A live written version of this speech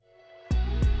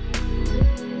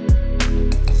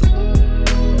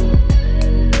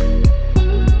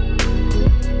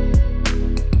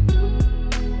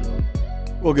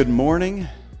Well, good morning.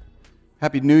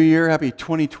 Happy New Year. Happy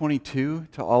 2022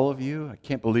 to all of you. I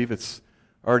can't believe it's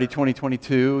already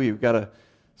 2022. You've got to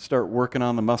start working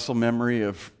on the muscle memory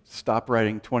of stop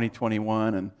writing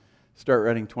 2021 and start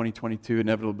writing 2022.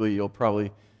 Inevitably, you'll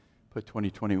probably put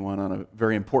 2021 on a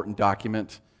very important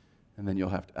document, and then you'll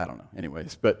have to, I don't know.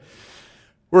 Anyways, but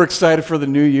we're excited for the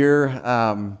new year.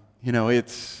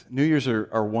 New Year's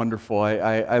are wonderful.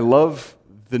 I love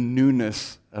the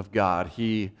newness of God.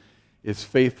 He is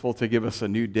faithful to give us a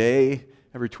new day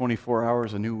every 24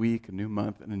 hours, a new week, a new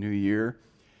month, and a new year.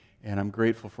 And I'm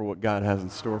grateful for what God has in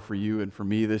store for you and for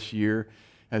me this year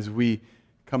as we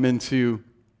come into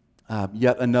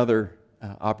yet another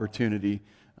opportunity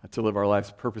to live our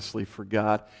lives purposely for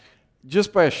God.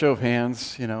 Just by a show of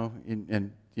hands, you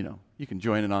can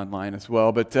join it online as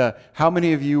well, but how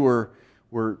many of you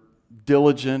were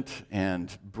diligent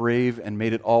and brave and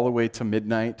made it all the way to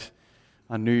midnight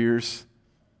on New Year's?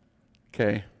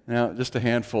 Okay, now just a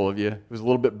handful of you. It was a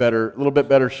little bit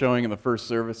better showing in the first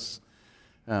service,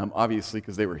 obviously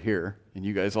because they were here and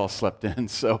you guys all slept in.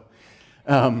 So,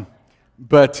 in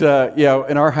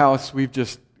our house we've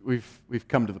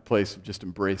come to the place of just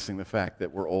embracing the fact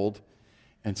that we're old,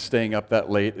 and staying up that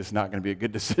late is not going to be a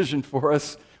good decision for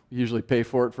us. We usually pay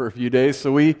for it for a few days,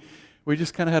 so we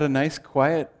just kind of had a nice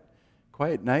quiet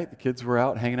night. The kids were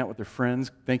out hanging out with their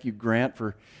friends. Thank you, Grant,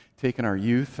 for taking our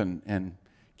youth and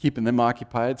keeping them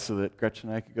occupied so that Gretchen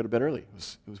and I could go to bed early.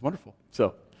 It was wonderful.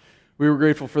 So we were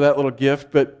grateful for that little gift.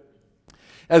 But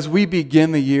as we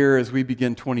begin the year, as we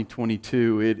begin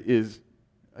 2022, it is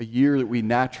a year that we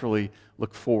naturally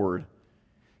look forward.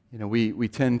 We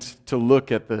tend to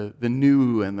look at the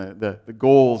new and the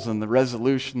goals and the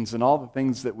resolutions and all the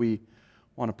things that we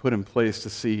want to put in place to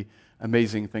see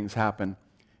amazing things happen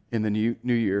in the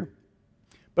new year.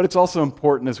 But it's also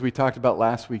important, as we talked about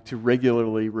last week, to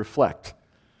regularly reflect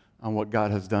on what God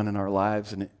has done in our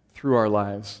lives and through our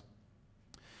lives.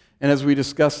 And as we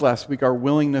discussed last week, our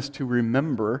willingness to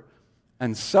remember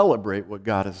and celebrate what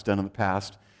God has done in the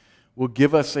past will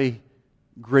give us a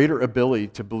greater ability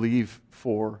to believe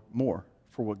for more,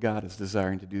 for what God is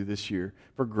desiring to do this year,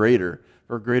 for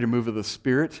a greater move of the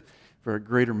Spirit, for a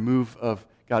greater move of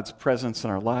God's presence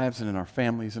in our lives and in our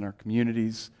families, in our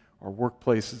communities, our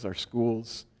workplaces, our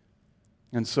schools.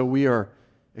 And so we are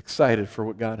excited for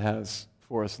what God has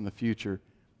for us in the future.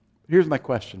 Here's my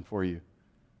question for you.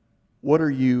 What are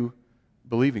you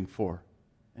believing for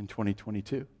in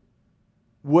 2022?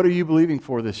 What are you believing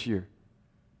for this year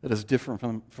that is different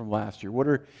from last year? What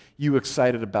are you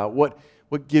excited about?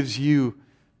 What gives you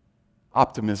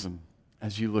optimism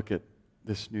as you look at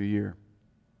this new year?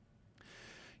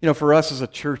 For us as a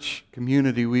church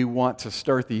community, we want to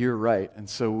start the year right. And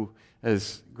so,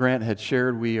 as Grant had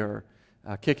shared, we are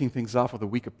kicking things off with a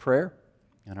week of prayer.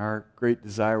 And our great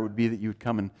desire would be that you would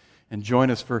come and join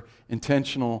us for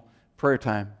intentional prayer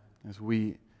time as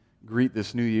we greet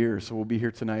this new year. So we'll be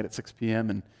here tonight at 6 p.m.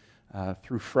 and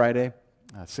through Friday,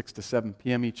 6 to 7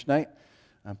 p.m. each night,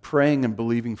 praying and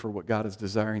believing for what God is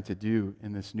desiring to do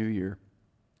in this new year.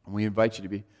 And we invite you to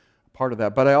be a part of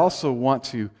that. But I also want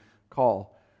to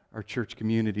call our church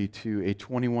community to a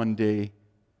 21-day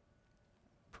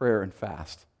prayer and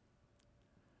fast.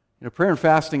 Prayer and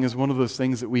fasting is one of those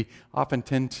things that we often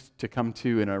tend to come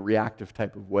to in a reactive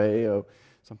type of way. Oh,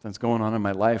 something's going on in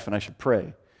my life and I should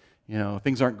pray.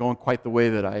 Things aren't going quite the way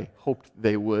that I hoped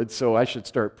they would, so I should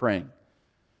start praying.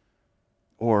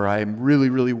 Or I'm really,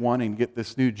 really wanting to get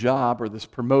this new job or this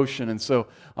promotion, and so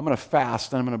I'm going to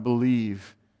fast and I'm going to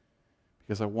believe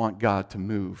because I want God to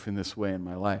move in this way in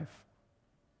my life.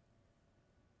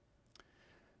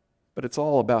 But it's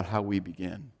all about how we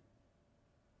begin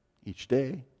each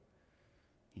day,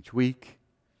 each week,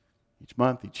 each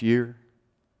month, each year.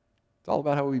 It's all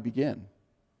about how we begin.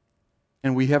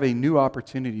 And we have a new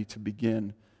opportunity to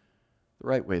begin the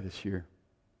right way this year.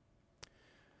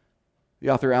 The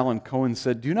author Alan Cohen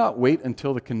said, "Do not wait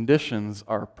until the conditions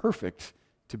are perfect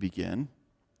to begin.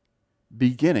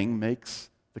 Beginning makes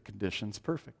the conditions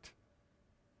perfect."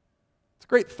 It's a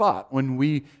great thought when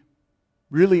we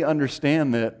really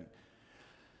understand that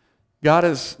God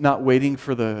is not waiting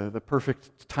for the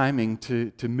perfect timing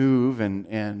to move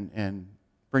and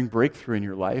bring breakthrough in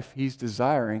your life. He's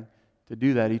desiring to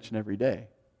do that each and every day.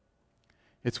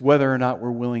 It's whether or not we're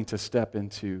willing to step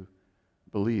into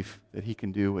belief that He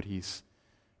can do what He's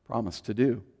promised to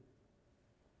do.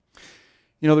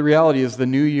 The reality is the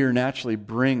new year naturally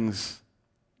brings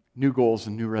new goals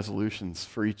and new resolutions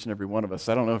for each and every one of us.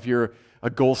 I don't know if you're a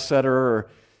goal setter or,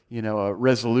 a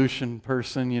resolution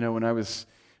person. When I was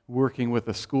working with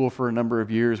a school for a number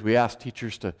of years, we asked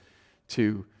teachers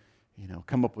to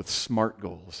come up with SMART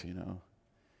goals,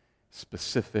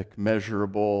 specific,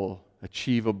 measurable,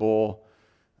 achievable.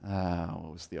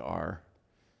 What was the R?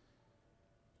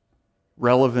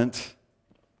 Relevant.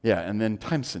 Yeah, and then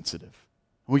time sensitive.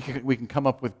 We can come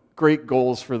up with great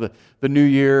goals for the new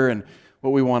year and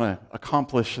what we want to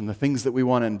accomplish and the things that we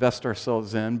want to invest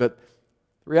ourselves in. But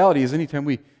the reality is, anytime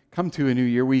we come to a new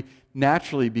year, we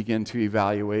naturally begin to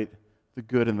evaluate the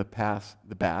good and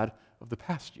the bad of the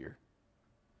past year.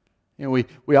 You know,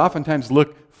 we oftentimes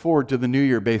look forward to the new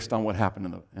year based on what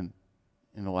happened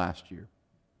in the last year.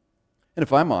 And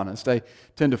if I'm honest, I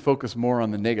tend to focus more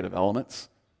on the negative elements,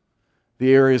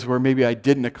 the areas where maybe I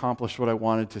didn't accomplish what I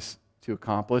wanted to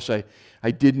accomplish.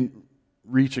 I didn't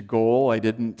reach a goal. I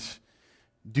didn't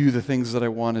do the things that I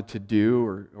wanted to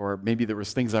do, or maybe there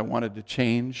was things I wanted to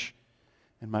change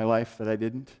in my life that I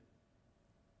didn't.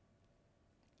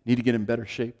 Need to get in better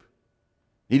shape.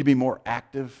 Need to be more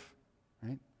active,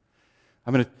 right?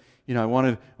 I want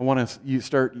to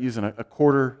start using a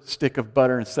quarter stick of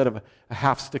butter instead of a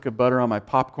half stick of butter on my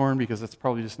popcorn, because that's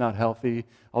probably just not healthy.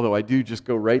 Although I do just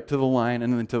go right to the line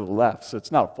and then to the left, so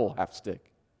it's not a full half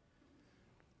stick.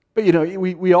 But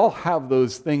we all have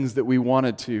those things that we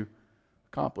wanted to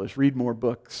accomplish. Read more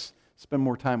books, spend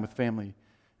more time with family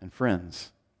and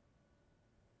friends.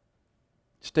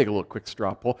 Just take a little quick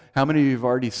straw poll. How many of you have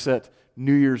already set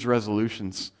New Year's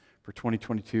resolutions for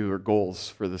 2022 or goals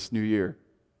for this new year?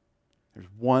 There's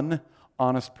one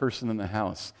honest person in the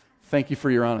house. Thank you for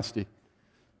your honesty.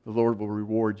 The Lord will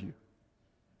reward you.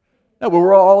 No, but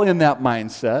we're all in that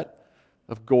mindset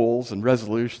of goals and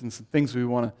resolutions and things we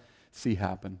want to see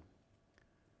happen.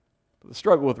 But the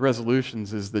struggle with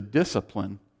resolutions is the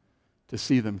discipline to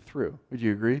see them through. Would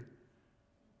you agree?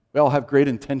 We all have great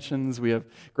intentions. We have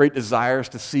great desires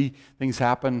to see things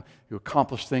happen, to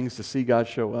accomplish things, to see God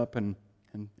show up, and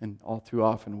all too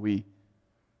often we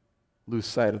lose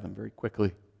sight of them very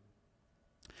quickly.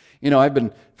 I've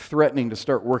been threatening to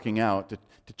start working out,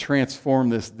 to transform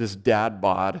this dad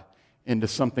bod into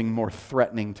something more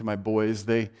threatening to my boys.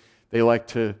 They like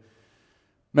to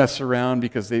mess around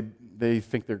because they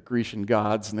think they're Grecian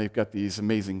gods and they've got these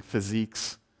amazing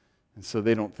physiques. And so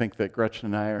they don't think that Gretchen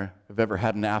and I have ever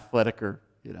had an athletic or,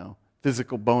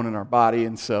 physical bone in our body.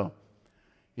 And so,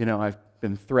 I've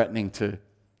been threatening to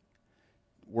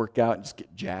work out and just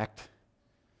get jacked.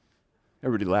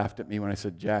 Everybody laughed at me when I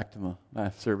said jacked in the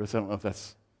last service. I don't know if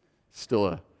that's still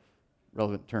a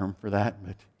relevant term for that,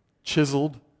 but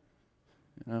chiseled,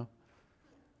 But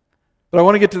I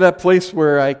want to get to that place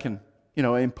where I can,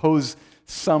 impose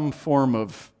some form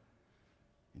of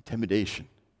intimidation.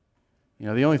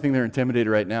 The only thing they're intimidated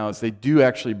right now is they do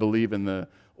actually believe in the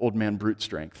old man brute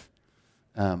strength.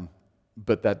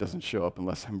 But that doesn't show up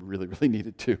unless I'm really, really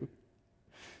needed to.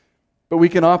 But we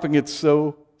can often get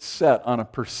so set on a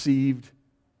perceived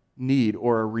need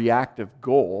or a reactive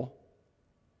goal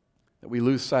that we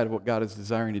lose sight of what God is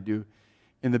desiring to do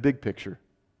in the big picture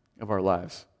of our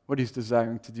lives, what He's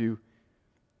desiring to do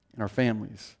in our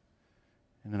families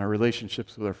and in our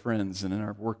relationships with our friends and in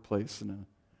our workplace and in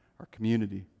our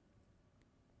community.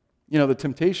 The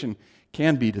temptation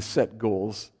can be to set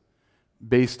goals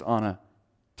based on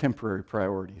temporary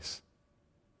priorities.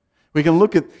 We can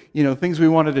look at, things we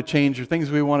wanted to change or things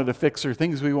we wanted to fix or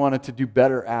things we wanted to do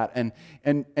better at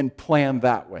and plan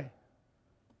that way.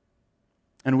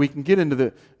 And we can get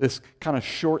into this kind of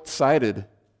short-sighted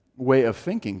way of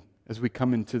thinking as we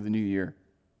come into the new year.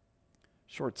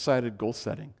 Short-sighted goal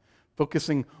setting,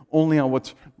 focusing only on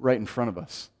what's right in front of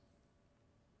us.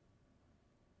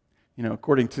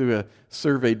 According to a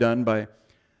survey done by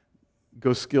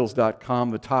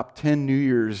GoSkills.com, the top 10 New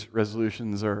Year's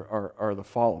resolutions are the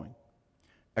following.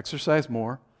 Exercise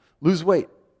more, lose weight,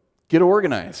 get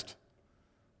organized,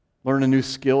 learn a new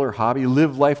skill or hobby,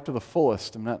 live life to the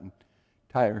fullest. I'm not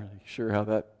entirely sure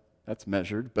how that's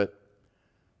measured, but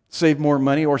save more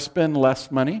money or spend less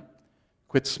money,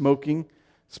 quit smoking,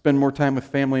 spend more time with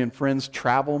family and friends,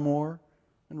 travel more,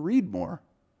 and read more.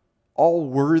 All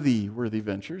worthy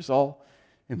ventures, all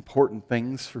important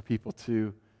things for people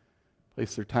to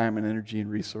place their time and energy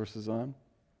and resources on.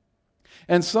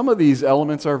 And some of these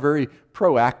elements are very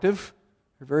proactive.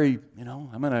 They're very,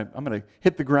 I'm gonna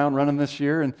hit the ground running this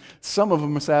year. And some of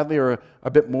them, sadly, are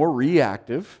a bit more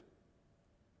reactive.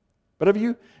 But have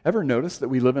you ever noticed that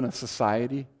we live in a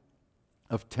society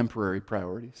of temporary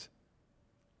priorities?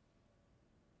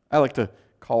 I like to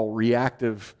call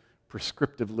reactive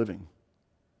prescriptive living.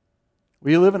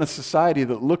 We live in a society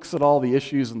that looks at all the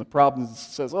issues and the problems and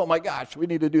says, oh my gosh, we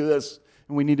need to do this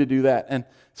and we need to do that. And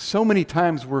so many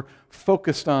times we're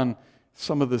focused on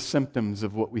some of the symptoms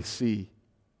of what we see.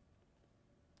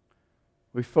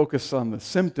 We focus on the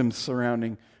symptoms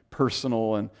surrounding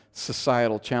personal and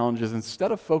societal challenges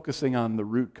instead of focusing on the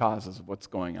root causes of what's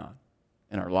going on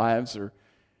in our lives or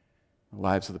the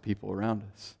lives of the people around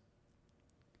us.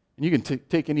 And you can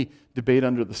take any debate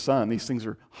under the sun. These things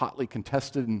are hotly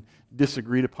contested and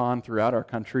disagreed upon throughout our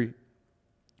country.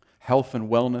 Health and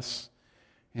wellness.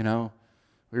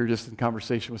 We were just in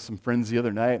conversation with some friends the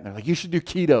other night, and they're like, you should do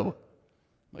keto. I'm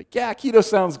like, yeah, keto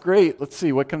sounds great. Let's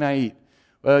see, what can I eat?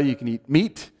 Well, you can eat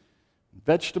meat,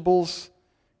 vegetables.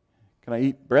 Can I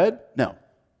eat bread? No.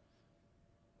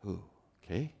 Ooh,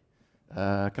 okay.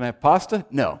 Can I have pasta?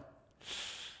 No.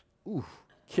 Ooh,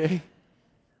 okay.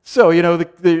 So,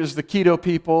 there's the keto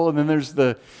people, and then there's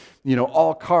the,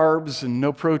 all carbs and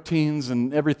no proteins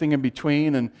and everything in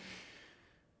between, and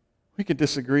we could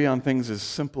disagree on things as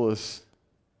simple as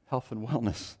health and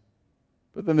wellness.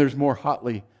 But then there's more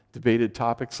hotly debated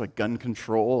topics like gun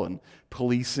control and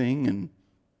policing and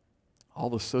all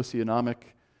the socioeconomic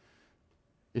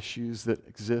issues that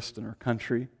exist in our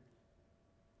country.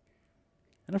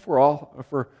 And if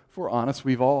we're honest,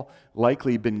 we've all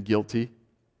likely been guilty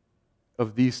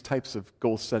of these types of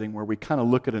goal setting where we kind of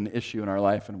look at an issue in our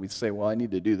life and we say, well, I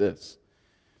need to do this.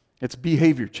 It's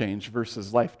behavior change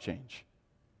versus life change,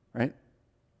 right?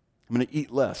 I'm going to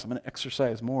eat less. I'm going to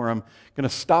exercise more. I'm going to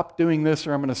stop doing this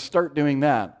or I'm going to start doing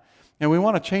that. And we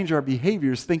want to change our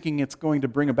behaviors thinking it's going to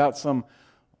bring about some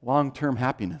long-term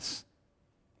happiness.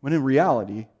 When in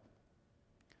reality,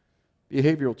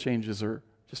 behavioral changes are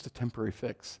just a temporary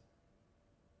fix.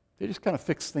 They just kind of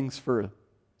fix things for a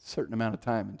certain amount of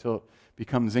time until it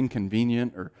becomes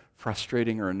inconvenient or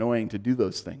frustrating or annoying to do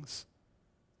those things.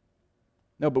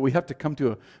 No, but we have to come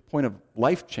to a point of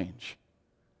life change,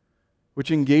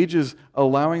 which engages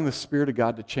allowing the Spirit of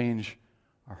God to change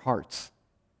our hearts,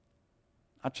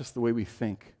 not just the way we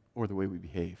think or the way we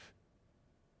behave.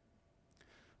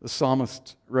 The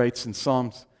psalmist writes in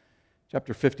Psalms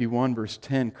chapter 51, verse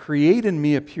 10, "Create in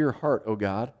me a pure heart, O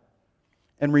God,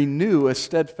 and renew a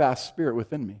steadfast spirit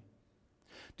within me.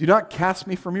 Do not cast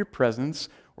me from your presence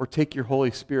or take your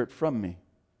Holy Spirit from me.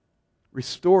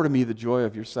 Restore to me the joy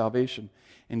of your salvation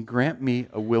and grant me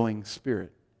a willing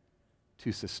spirit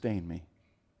to sustain me."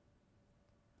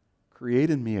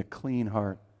 Create in me a clean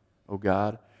heart, O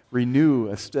God. Renew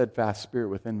a steadfast spirit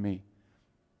within me.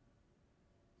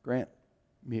 Grant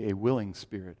me a willing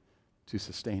spirit to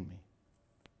sustain me.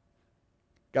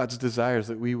 God's desire is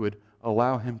that we would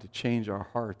allow Him to change our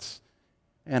hearts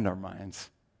and our minds,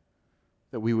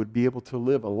 that we would be able to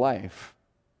live a life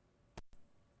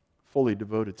fully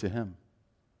devoted to Him.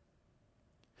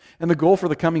 And the goal for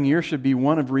the coming year should be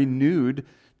one of renewed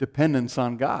dependence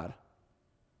on God.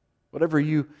 Whatever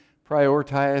you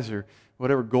prioritize or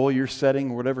whatever goal you're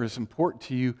setting or whatever is important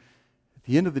to you, at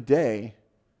the end of the day,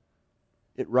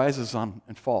 it rises on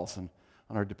and falls on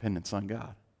our dependence on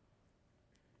God.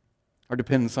 Our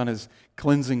dependence on His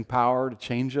cleansing power to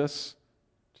change us,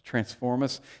 to transform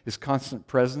us, His constant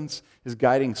presence, His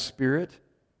guiding spirit.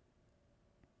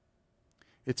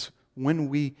 It's when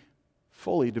we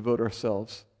fully devote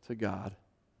ourselves to God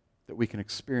that we can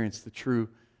experience the true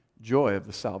joy of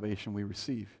the salvation we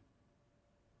receive.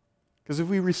 Because if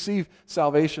we receive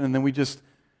salvation and then we just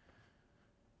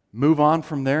move on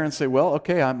from there and say, well,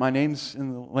 okay, my name's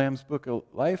in the Lamb's Book of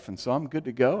Life, and so I'm good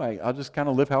to go. I'll just kind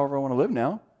of live however I want to live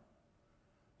now.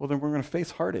 Well, then we're going to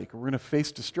face heartache, or we're going to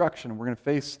face destruction, and we're going to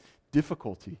face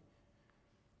difficulty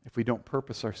if we don't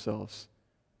purpose ourselves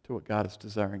to what God is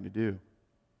desiring to do.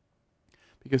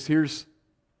 Because here's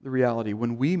the reality.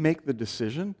 When we make the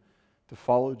decision to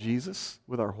follow Jesus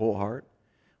with our whole heart,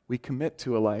 we commit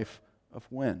to a life of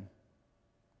when.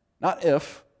 Not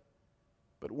if,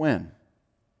 but when.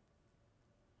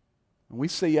 When we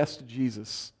say yes to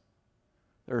Jesus,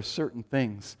 there are certain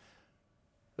things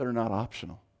that are not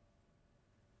optional.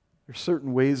 There are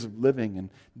certain ways of living and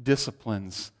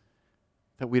disciplines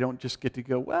that we don't just get to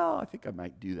go, well, I think I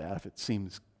might do that if it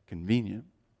seems convenient.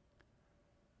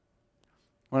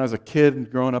 When I was a kid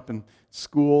and growing up in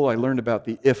school, I learned about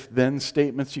the if-then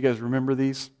statements. You guys remember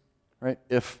these? Right?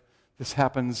 If this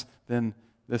happens, then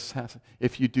this happens.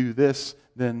 If you do this,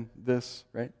 then this,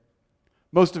 right?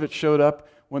 Most of it showed up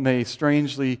when they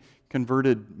strangely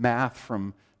converted math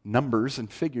from numbers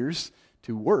and figures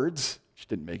to words, which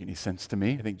didn't make any sense to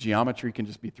me. I think geometry can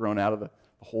just be thrown out of the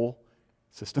whole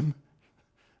system.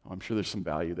 Oh, I'm sure there's some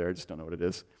value there. I just don't know what it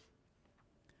is.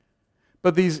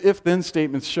 But these if-then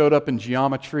statements showed up in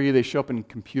geometry. They show up in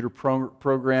computer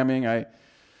programming.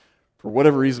 For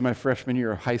whatever reason, my freshman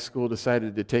year of high school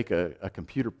decided to take a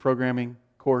computer programming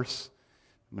course.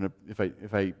 If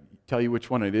I tell you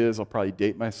which one it is, I'll probably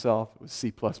date myself. It was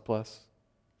C++, for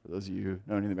those of you who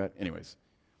know anything about it. Anyways.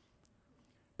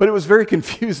 But it was very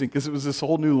confusing because it was this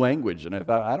whole new language, and I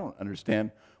thought, I don't understand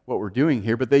what we're doing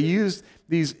here. But they used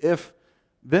these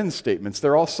if-then statements.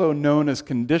 They're also known as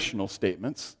conditional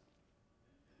statements.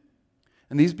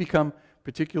 And these become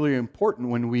particularly important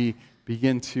when we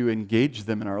begin to engage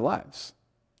them in our lives.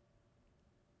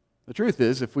 The truth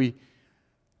is, if we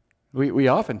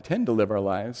often tend to live our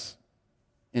lives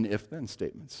in if-then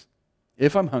statements.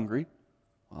 If I'm hungry,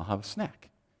 I'll have a snack.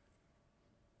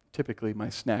 Typically, my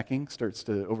snacking starts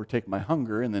to overtake my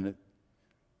hunger, and then a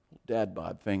dad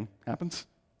bod thing happens.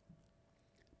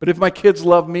 But if my kids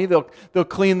love me, they'll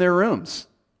clean their rooms,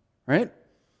 right?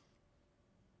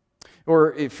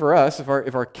 Or for us, if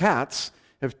our cats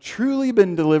have truly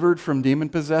been delivered from demon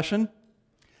possession,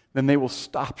 then they will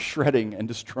stop shredding and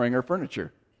destroying our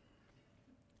furniture.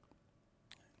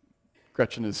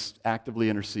 Gretchen is actively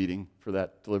interceding for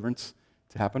that deliverance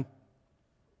to happen.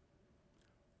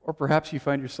 Or perhaps you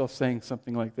find yourself saying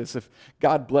something like this: if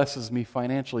God blesses me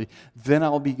financially, then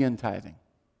I'll begin tithing.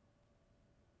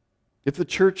 If the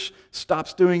church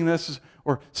stops doing this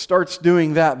or starts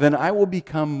doing that, then I will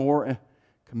become more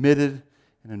committed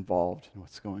and involved in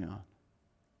what's going on.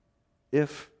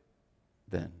 If,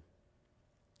 then.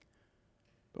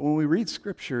 But when we read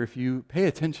Scripture, if you pay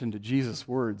attention to Jesus'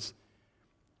 words,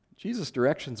 Jesus'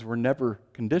 directions were never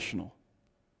conditional.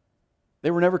 They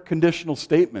were never conditional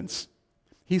statements.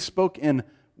 He spoke in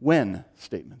when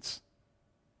statements,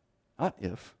 not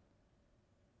if.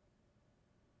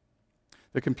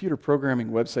 The computer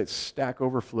programming website Stack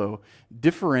Overflow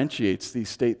differentiates these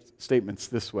statements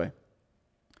this way.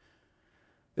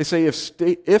 They say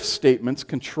if statements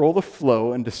control the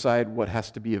flow and decide what has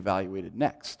to be evaluated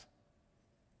next.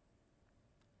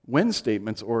 When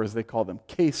statements, or as they call them,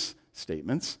 case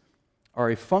statements, are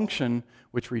a function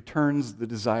which returns the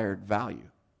desired value.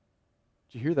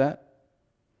 Did you hear that?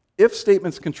 If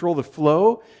statements control the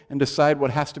flow and decide what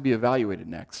has to be evaluated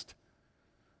next.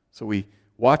 So we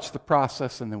watch the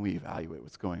process and then we evaluate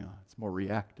what's going on. It's more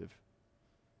reactive.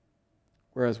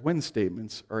 Whereas when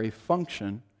statements are a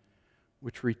function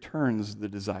which returns the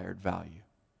desired value.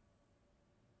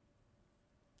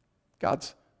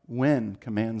 God's when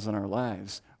commands in our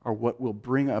lives are what will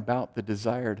bring about the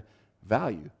desired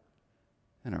value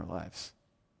in our lives.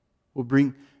 Will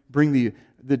bring the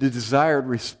desired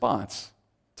response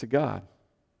to God.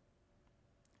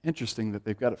 Interesting that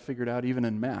they've got it figured out even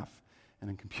in math and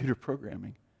in computer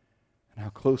programming and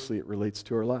how closely it relates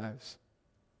to our lives.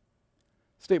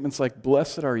 Statements like,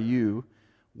 "Blessed are you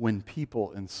when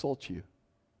people insult you."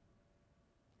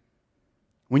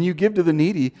 When you give to the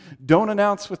needy, don't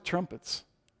announce with trumpets.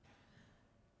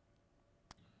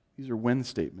 These are when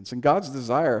statements. And God's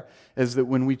desire is that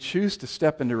when we choose to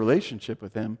step into relationship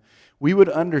with Him, we would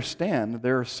understand that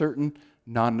there are certain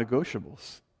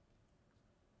non-negotiables.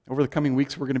 Over the coming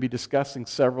weeks, we're going to be discussing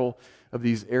several of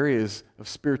these areas of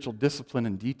spiritual discipline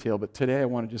in detail, but today I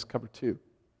want to just cover two.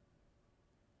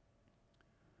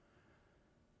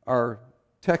 Our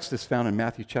text is found in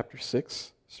Matthew chapter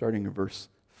 6, starting in verse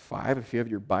 5. If you have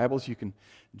your Bibles, you can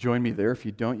join me there. If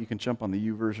you don't, you can jump on the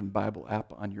YouVersion Bible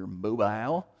app on your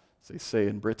mobile, as they say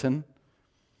in Britain,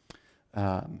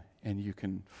 and you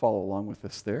can follow along with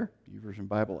us there, YouVersion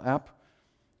Bible app,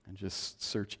 and just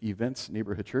search Events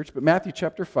Neighborhood Church. But Matthew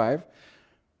chapter 6,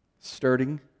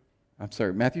 starting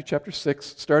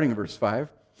in verse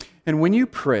 5. "And when you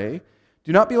pray,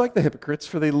 do not be like the hypocrites,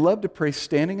 for they love to pray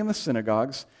standing in the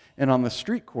synagogues and on the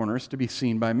street corners to be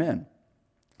seen by men.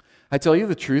 I tell you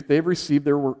the truth, they have received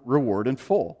their reward in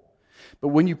full. But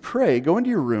when you pray, go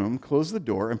into your room, close the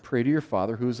door, and pray to your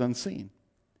Father who is unseen.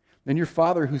 Then your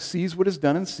Father who sees what is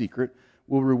done in secret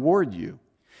will reward you.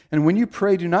 And when you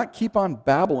pray, do not keep on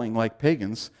babbling like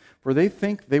pagans, for they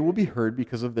think they will be heard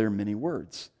because of their many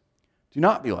words. Do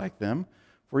not be like them,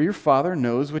 for your Father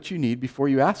knows what you need before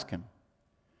you ask Him.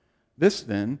 This,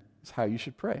 then, is how you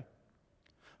should pray.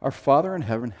 Our Father in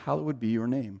heaven, hallowed be your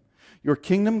name. Your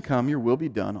kingdom come, your will be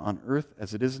done on earth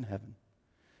as it is in heaven.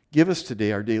 Give us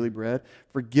today our daily bread.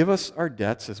 Forgive us our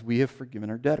debts as we have forgiven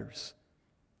our debtors.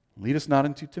 Lead us not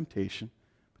into temptation,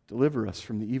 but deliver us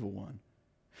from the evil one.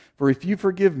 For if you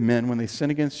forgive men when they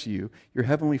sin against you, your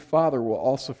heavenly Father will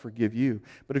also forgive you.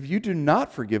 But if you do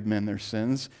not forgive men their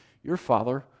sins, your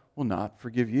Father will not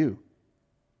forgive you.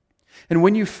 And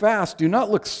when you fast, do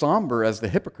not look somber as the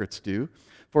hypocrites do,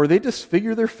 for they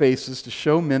disfigure their faces to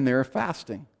show men they are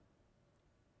fasting.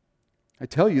 I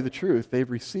tell you the truth, they've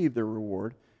received their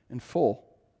reward in full.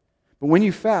 But when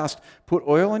you fast, put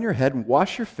oil on your head and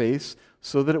wash your face,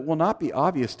 so that it will not be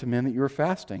obvious to men that you are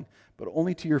fasting, but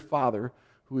only to your Father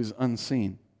who is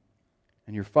unseen.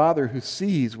 And your Father who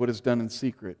sees what is done in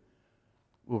secret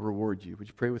will reward you." Would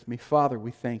you pray with me? Father,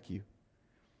 we thank you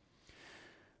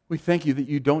We thank you that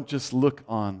you don't just look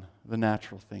on the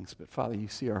natural things, but Father, you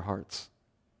see our hearts.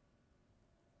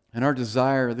 And our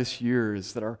desire this year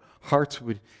is that our hearts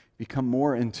would become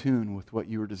more in tune with what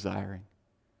you are desiring.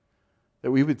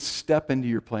 That we would step into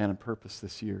your plan and purpose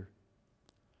this year.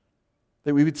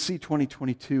 That we would see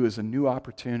 2022 as a new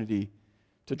opportunity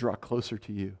to draw closer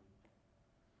to you.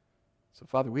 So,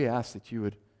 Father, we ask that you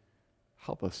would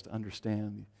help us to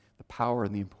understand the power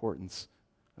and the importance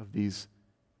of these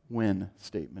when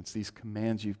statements, these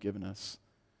commands you've given us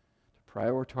to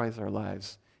prioritize our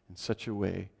lives in such a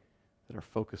way that our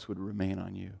focus would remain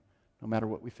on you, no matter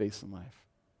what we face in life.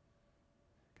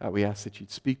 God, we ask that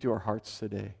you'd speak to our hearts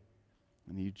today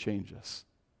and that you'd change us.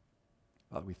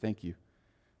 Father, we thank you.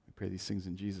 We pray these things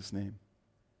in Jesus' name.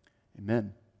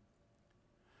 Amen.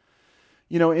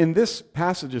 You know, in this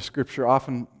passage of Scripture,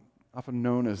 often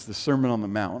known as the Sermon on the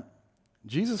Mount,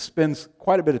 Jesus spends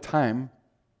quite a bit of time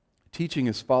teaching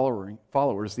his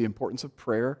followers the importance of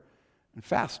prayer and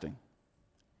fasting.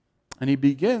 And he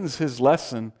begins his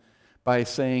lesson by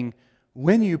saying,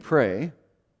 when you pray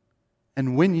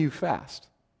and when you fast.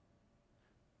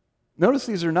 Notice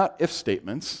these are not if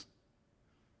statements,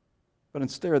 but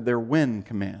instead they're when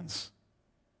commands.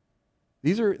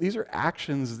 These are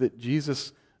actions that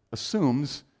Jesus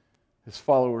assumes his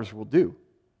followers will do.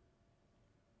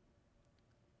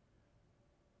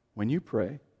 When you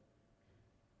pray,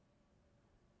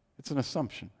 it's an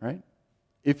assumption, right?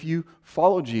 If you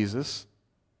follow Jesus,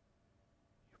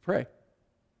 you pray.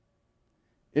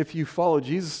 If you follow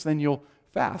Jesus, then you'll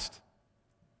fast.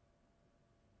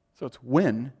 So it's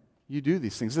when you do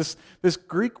these things. This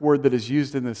Greek word that is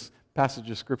used in this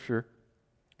passage of Scripture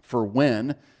for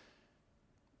when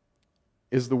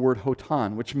is the word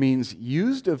hotan, which means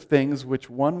used of things which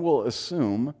one will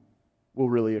assume will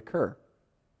really occur.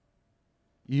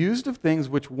 Used of things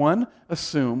which one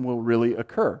assume will really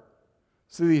occur.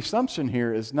 So the assumption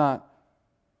here is not,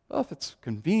 well, if it's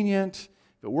convenient,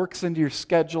 if it works into your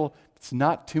schedule, it's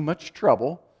not too much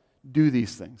trouble, do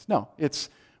these things. No, it's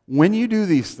when you do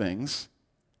these things,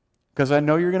 because I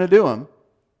know you're going to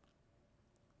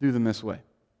do them this way.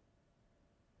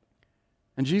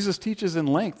 And Jesus teaches in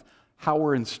length how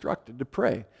we're instructed to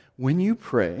pray. When you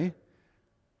pray,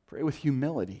 pray with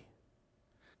humility.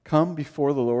 Come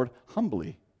before the Lord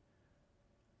humbly.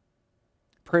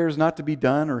 Prayer is not to be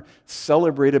done or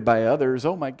celebrated by others.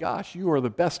 Oh my gosh, you are the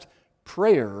best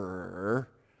prayer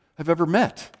I've ever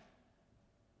met.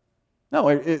 No,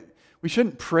 we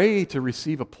shouldn't pray to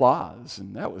receive applause.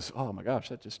 And that was, oh my gosh,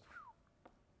 that just...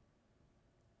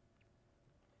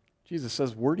 Jesus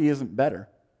says wordy isn't better,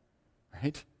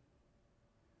 right?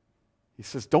 He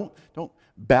says don't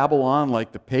babble on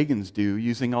like the pagans do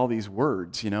using all these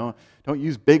words, you know. Don't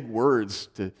use big words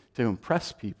to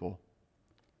impress people.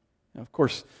 Now, of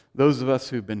course, those of us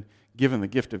who've been given the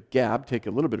gift of gab take a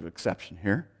little bit of exception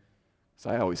here. So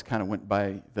I always kind of went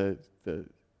by the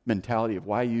mentality of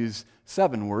why use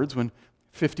 7 words when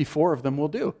 54 of them will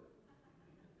do.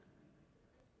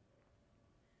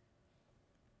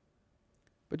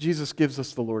 But Jesus gives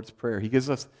us the Lord's Prayer. He gives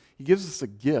us a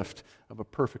gift of a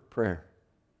perfect prayer.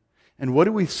 And what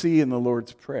do we see in the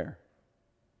Lord's Prayer?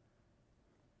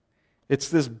 It's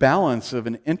this balance of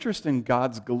an interest in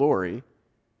God's glory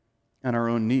and our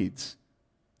own needs.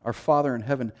 Our Father in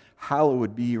heaven,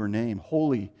 hallowed be your name.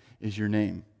 Holy is your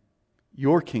name.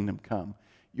 Your kingdom come.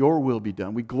 Your will be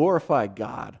done. We glorify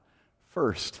God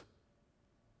first.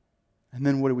 And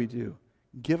then what do?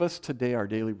 Give us today our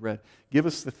daily bread. Give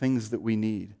us the things that we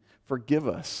need. Forgive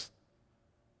us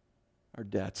our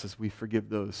debts as we forgive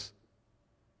those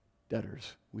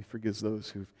debtors. We forgive those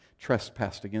who've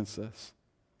trespassed against us.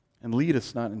 And lead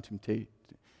us not into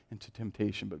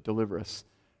temptation, but deliver us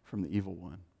from the evil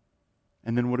one.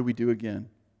 And then what do we do again?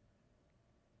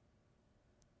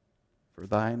 For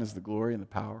thine is the glory and the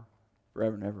power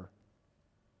forever and ever.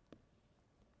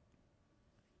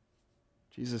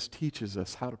 Jesus teaches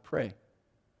us how to pray,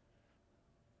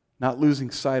 not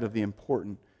losing sight of the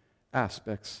important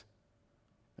aspects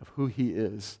of who he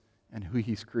is and who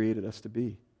he's created us to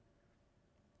be.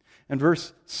 And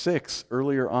verse 6,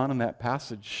 earlier on in that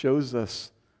passage, shows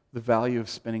us the value of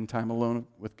spending time alone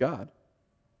with God.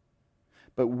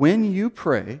 But when you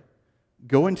pray,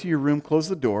 go into your room, close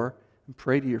the door, and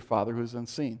pray to your Father who is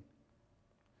unseen.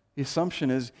 The assumption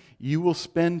is you will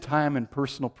spend time in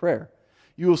personal prayer.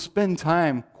 You will spend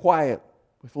time quiet,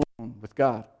 alone with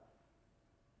God.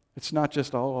 It's not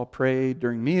just, I'll pray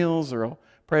during meals or I'll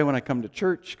pray when I come to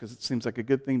church because it seems like a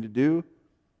good thing to do.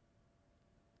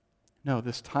 No,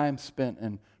 this time spent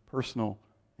in personal,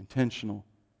 intentional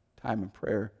time in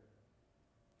prayer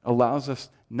allows us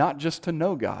not just to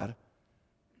know God,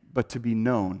 but to be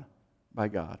known by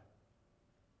God.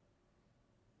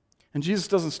 And Jesus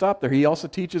doesn't stop there. He also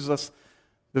teaches us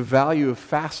the value of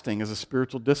fasting as a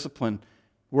spiritual discipline,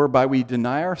 whereby we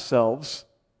deny ourselves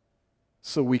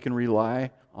so we can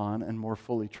rely on and more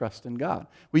fully trust in God.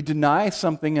 We deny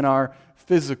something in our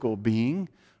physical being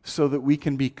so that we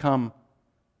can become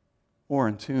more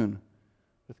in tune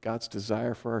with God's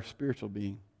desire for our spiritual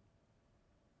being.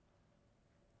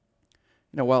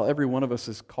 You know, while every one of us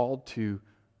is called to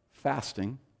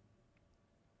fasting,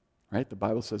 right? The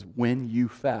Bible says, when you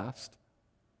fast,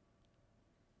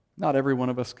 not every one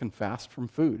of us can fast from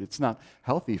food. It's not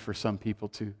healthy for some people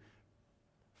to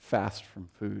fast from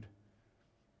food.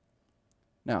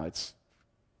 Now, it's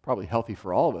probably healthy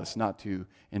for all of us not to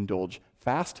indulge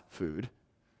fast food,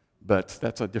 but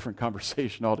that's a different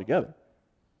conversation altogether.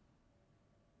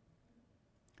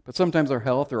 But sometimes our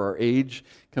health or our age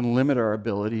can limit our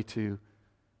ability to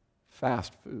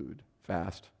fast food.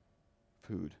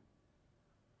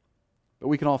 But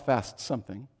we can all fast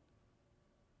something.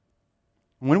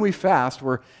 When we fast,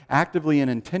 we're actively and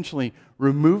intentionally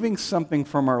removing something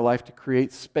from our life to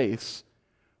create space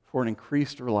for an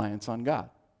increased reliance on God.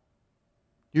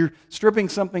 You're stripping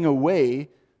something away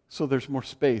so there's more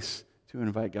space to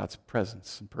invite God's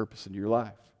presence and purpose into your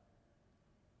life.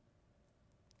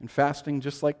 And fasting,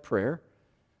 just like prayer,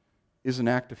 is an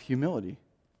act of humility.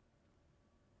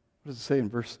 What does it say in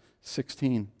verse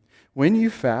 16? When you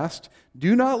fast,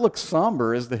 do not look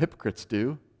somber as the hypocrites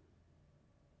do,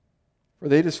 for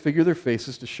they disfigure their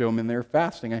faces to show men they're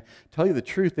fasting. I tell you the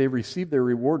truth, they've received their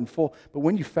reward in full. But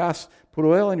when you fast, put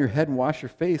oil on your head and wash your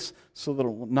face so that it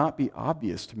will not be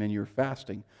obvious to men you are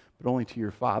fasting, but only to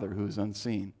your Father who is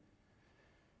unseen.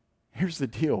 Here's the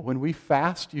deal. When we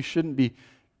fast, you shouldn't be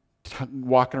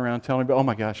walking around telling me, oh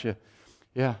my gosh,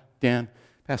 yeah,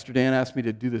 Pastor Dan asked me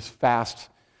to do this fast.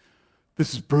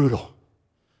 This is brutal.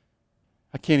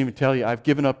 I can't even tell you. I've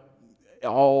given up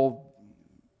all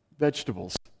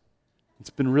vegetables. It's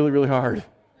been really, really hard.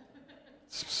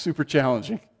 It's super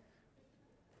challenging.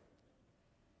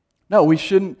 No, we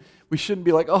shouldn't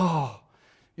be like, oh,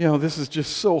 this is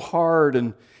just so hard,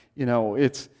 and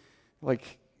it's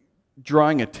like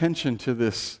drawing attention to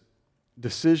this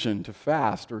decision to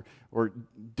fast or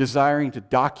desiring to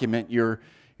document your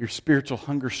spiritual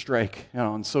hunger strike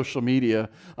on social media.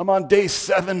 I'm on day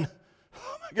 7.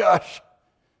 Oh my gosh.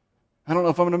 I don't know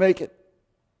if I'm going to make it.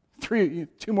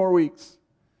 2 more weeks.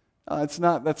 That's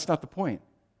not the point.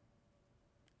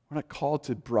 We're not called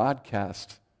to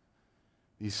broadcast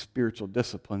these spiritual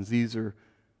disciplines. These are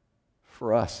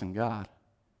for us and God,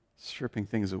 stripping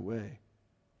things away.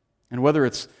 And whether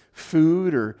it's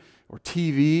food or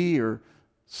TV or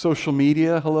social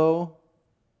media, hello?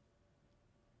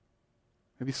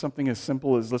 Maybe something as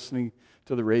simple as listening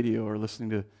to the radio or listening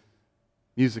to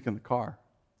music in the car.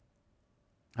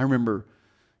 I remember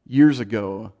years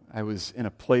ago, I was in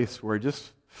a place where I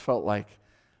just felt like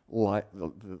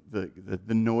the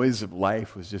noise of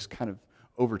life was just kind of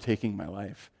overtaking my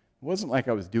life. It wasn't like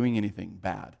I was doing anything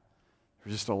bad. There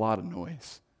was just a lot of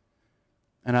noise.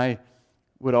 And I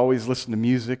would always listen to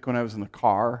music when I was in the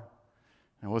car.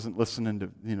 I wasn't listening to,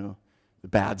 the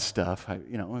bad stuff. I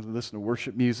would listen to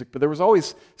worship music, but there was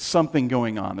always something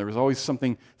going on. There was always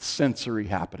something sensory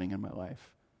happening in my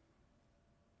life.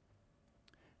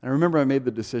 And I remember I made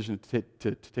the decision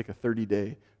to take a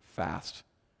 30-day fast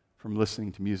from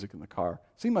listening to music in the car.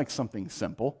 It seemed like something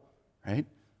simple, right?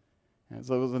 And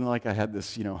so it wasn't like I had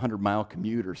this, 100-mile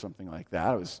commute or something like that.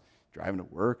 I was driving to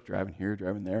work, driving here,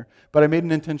 driving there. But I made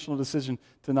an intentional decision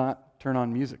to not turn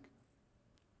on music.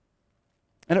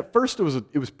 And at first it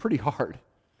was pretty hard.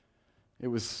 It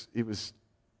was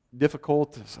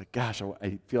difficult. It's like, gosh,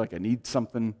 I feel like I need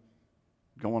something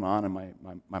going on in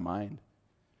my mind.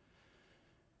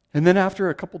 And then after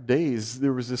a couple days,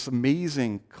 there was this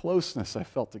amazing closeness I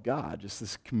felt to God, just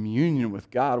this communion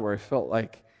with God where I felt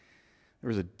like there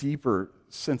was a deeper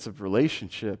sense of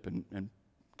relationship and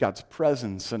God's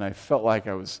presence, and I felt like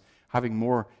I was having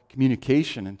more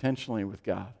communication intentionally with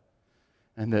God.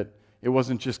 And that it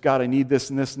wasn't just, God, I need this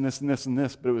and this and this and this and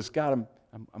this, but it was, God,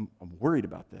 I'm worried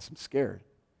about this. I'm scared.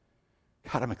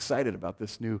 God, I'm excited about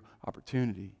this new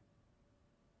opportunity.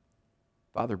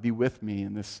 Father, be with me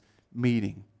in this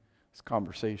meeting, this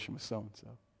conversation with so-and-so.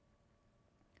 And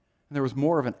there was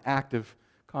more of an active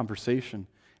conversation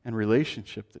and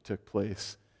relationship that took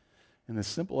place in the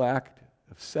simple act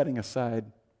of setting aside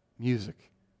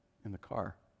music in the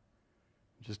car,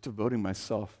 just devoting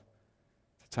myself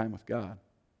to time with God.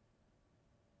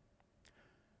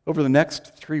 Over the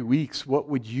next 3 weeks, what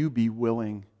would you be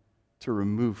willing to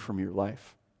remove from your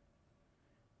life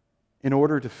in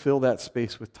order to fill that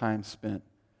space with time spent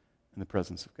in the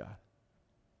presence of God?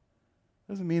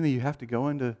 Doesn't mean that you have to go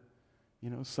into,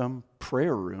 some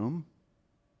prayer room,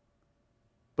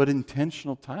 but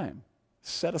intentional time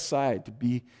set aside to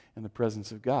be in the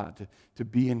presence of God, to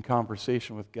be in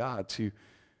conversation with God, to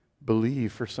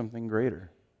believe for something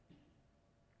greater.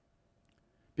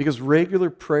 Because regular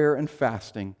prayer and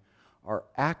fasting are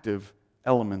active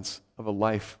elements of a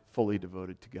life fully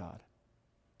devoted to God.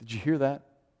 Did you hear that?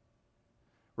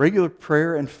 Regular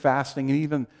prayer and fasting and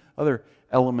even other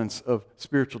elements of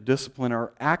spiritual discipline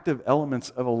are active elements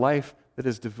of a life that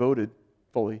is devoted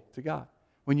fully to God.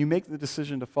 When you make the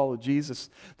decision to follow Jesus,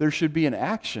 there should be an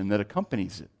action that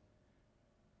accompanies it.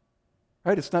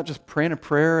 Right? It's not just praying a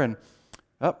prayer and,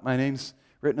 my name's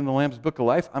written in the Lamb's Book of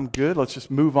Life. I'm good. Let's just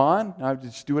move on. I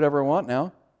just do whatever I want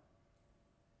now.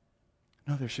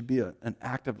 No, there should be an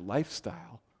active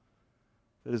lifestyle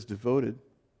that is devoted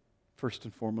first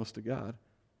and foremost to God.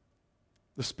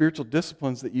 The spiritual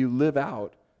disciplines that you live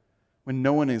out when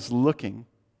no one is looking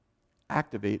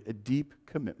activate a deep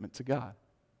commitment to God.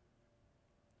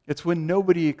 It's when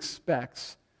nobody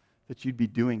expects that you'd be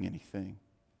doing anything.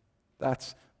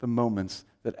 That's the moments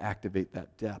that activate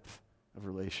that depth of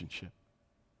relationship.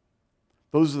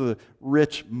 Those are the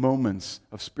rich moments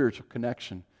of spiritual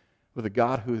connection with a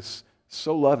God who is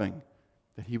so loving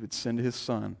that he would send his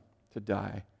Son to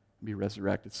die and be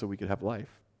resurrected so we could have life.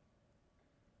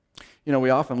 We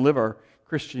often live our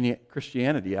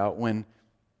Christianity out when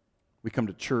we come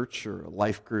to church or a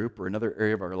life group or another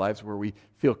area of our lives where we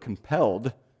feel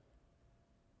compelled,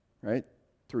 right,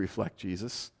 to reflect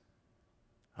Jesus.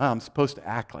 I'm supposed to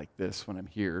act like this when I'm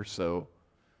here, so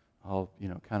I'll,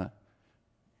 kind of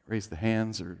raise the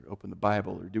hands or open the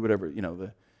Bible or do whatever,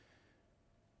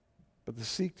 But the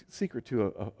secret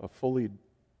to a fully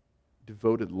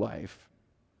devoted life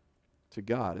to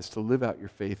God is to live out your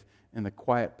faith in the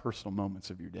quiet personal moments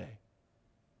of your day.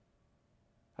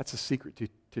 That's a secret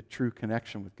to true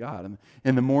connection with God. And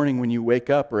in the morning when you wake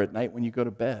up or at night when you go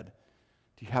to bed,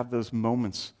 do you have those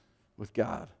moments with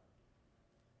God?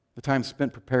 The time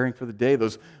spent preparing for the day,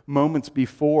 those moments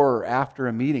before or after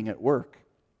a meeting at work.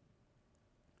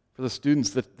 For the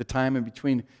students, the time in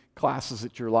between classes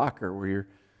at your locker where you're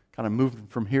kind of moving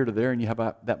from here to there and you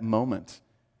have that moment.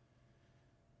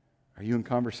 Are you in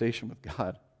conversation with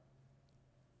God?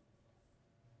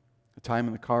 The time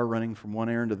in the car running from one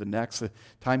errand to the next, the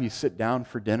time you sit down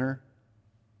for dinner,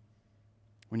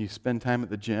 when you spend time at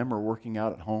the gym or working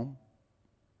out at home.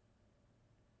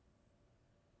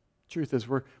 Truth is,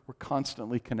 we're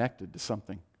constantly connected to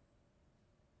something,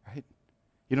 right?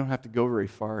 You don't have to go very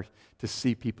far to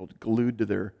see people glued to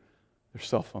their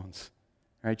cell phones,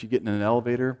 right? You get in an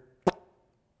elevator,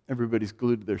 everybody's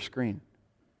glued to their screen.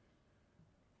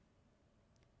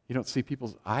 You don't see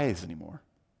people's eyes anymore.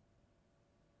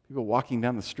 People walking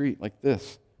down the street like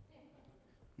this.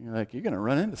 You're like, you're going to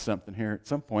run into something here at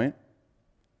some point.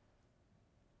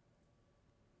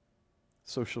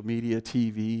 Social media,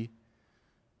 TV,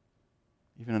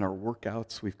 even in our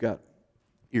workouts, we've got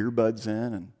earbuds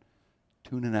in and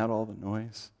tuning out all the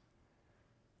noise.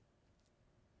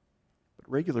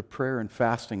 But regular prayer and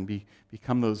fasting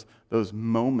become those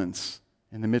moments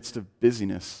in the midst of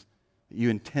busyness that you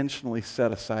intentionally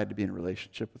set aside to be in a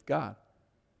relationship with God.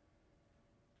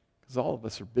 Because all of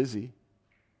us are busy,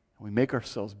 and we make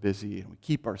ourselves busy, and we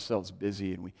keep ourselves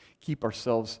busy, and we keep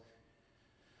ourselves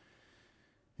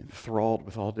enthralled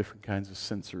with all different kinds of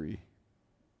sensory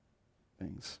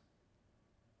things.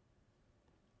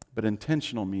 But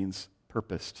intentional means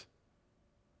purposed.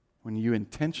 When you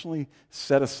intentionally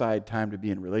set aside time to be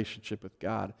in relationship with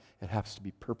God, it has to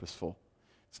be purposeful.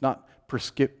 It's not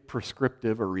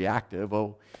prescriptive or reactive.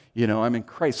 I'm in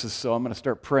crisis, so I'm going to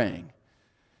start praying.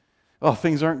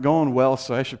 Things aren't going well,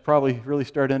 so I should probably really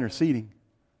start interceding.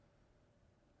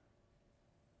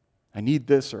 I need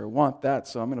this or I want that,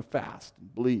 so I'm going to fast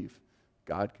and believe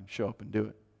God can show up and do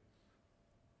it.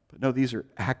 But no, these are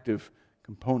active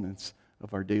components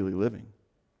of our daily living.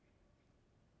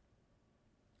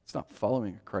 It's not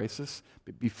following a crisis,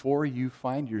 but before you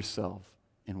find yourself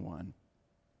in one,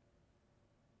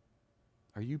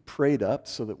 are you prayed up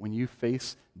so that when you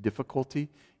face difficulty,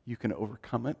 you can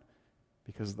overcome it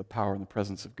because of the power and the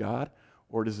presence of God?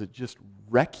 Or does it just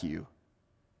wreck you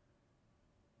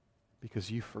because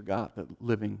you forgot that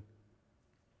living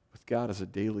with God is a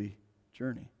daily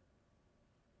journey?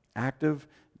 Active,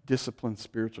 disciplined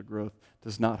spiritual growth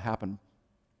does not happen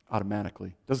automatically.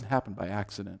 It doesn't happen by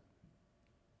accident.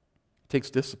 It takes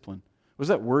discipline. What does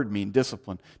that word mean,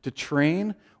 discipline? To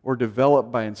train or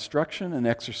develop by instruction and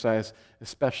exercise,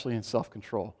 especially in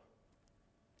self-control.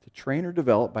 To train or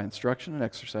develop by instruction and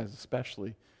exercise,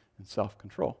 especially in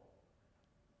self-control.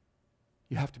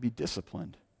 You have to be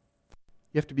disciplined.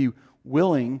 You have to be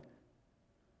willing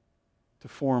to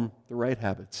form the right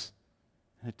habits.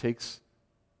 And it takes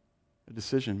a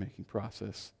decision-making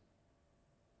process.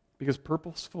 Because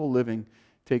purposeful living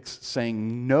takes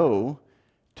saying no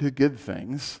to good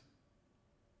things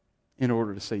in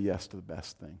order to say yes to the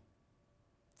best thing.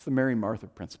 It's the Mary Martha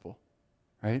principle,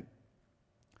 right?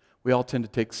 We all tend to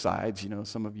take sides.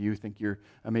 Some of you think you're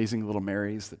amazing little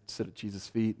Marys that sit at Jesus'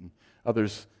 feet, and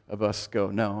others of us go,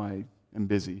 no, I am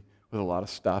busy with a lot of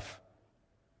stuff.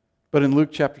 But in Luke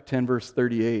chapter 10, verse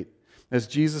 38, as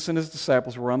Jesus and his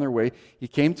disciples were on their way, he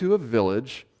came to a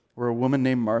village where a woman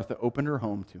named Martha opened her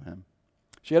home to him.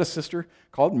 She had a sister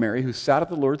called Mary who sat at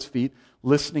the Lord's feet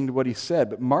listening to what he said,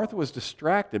 but Martha was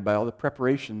distracted by all the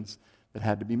preparations that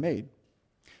had to be made.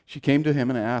 She came to him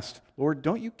and asked, Lord,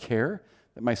 don't you care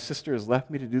that my sister has left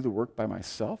me to do the work by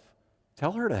myself?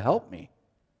 Tell her to help me.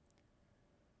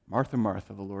 Martha,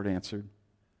 Martha, the Lord answered,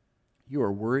 you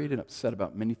are worried and upset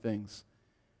about many things,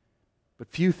 but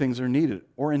few things are needed,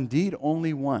 or indeed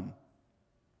only one.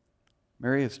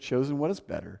 Mary has chosen what is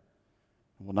better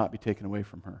and will not be taken away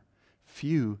from her.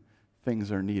 Few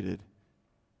things are needed.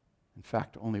 In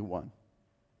fact, only one.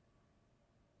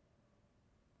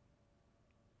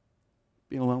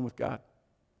 Being alone with God.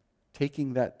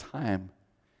 Taking that time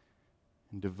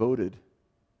and devoted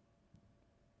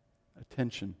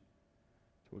attention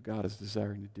to what God is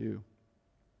desiring to do.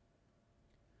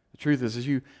 The truth is, as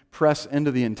you press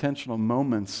into the intentional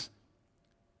moments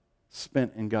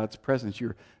spent in God's presence,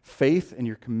 your faith and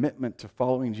your commitment to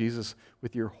following Jesus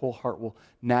with your whole heart will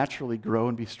naturally grow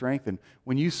and be strengthened.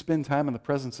 When you spend time in the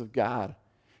presence of God,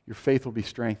 your faith will be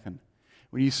strengthened.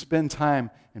 When you spend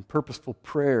time in purposeful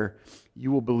prayer,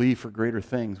 you will believe for greater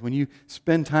things. When you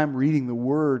spend time reading the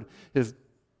Word,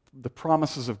 the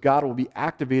promises of God will be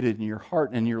activated in your heart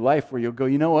and in your life, where you'll go,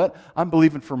 you know what? I'm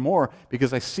believing for more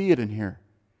because I see it in here.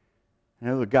 I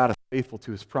know that God is faithful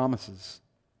to his promises.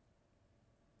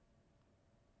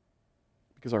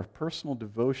 Because our personal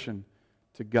devotion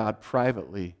to God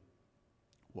privately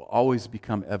will always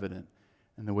become evident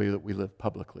in the way that we live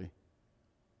publicly.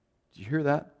 Did you hear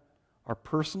that? Our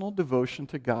personal devotion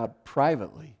to God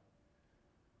privately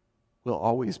will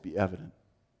always be evident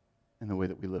in the way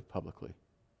that we live publicly.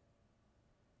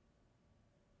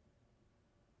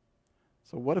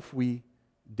 So what if we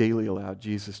daily allow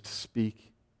Jesus to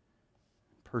speak,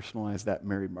 personalize that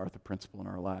Mary Martha principle in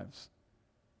our lives?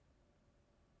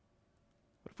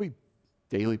 What if we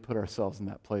daily put ourselves in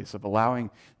that place of allowing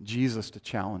Jesus to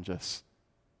challenge us?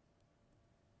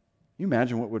 Can you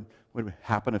imagine what would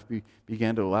happen if we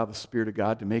began to allow the Spirit of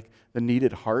God to make the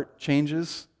needed heart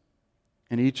changes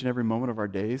in each and every moment of our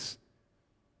days?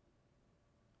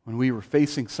 When we were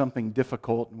facing something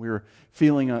difficult and we were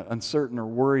feeling uncertain or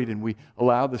worried, and we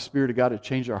allowed the Spirit of God to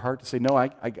change our heart to say, no,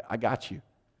 I got you.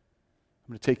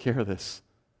 I'm going to take care of this.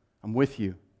 I'm with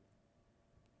you.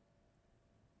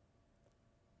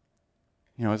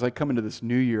 As I come into this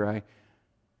new year, I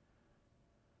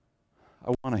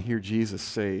want to hear Jesus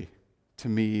say to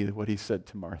me what he said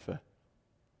to Martha.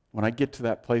 When I get to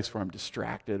that place where I'm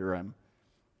distracted or I'm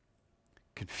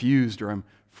confused or I'm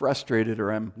frustrated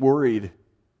or I'm worried,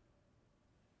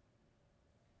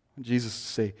 Jesus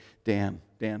say, Dan,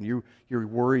 you're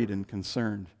worried and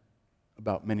concerned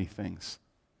about many things,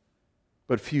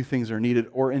 but few things are needed,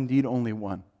 or indeed only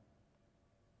one.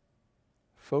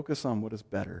 Focus on what is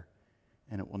better,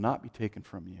 and it will not be taken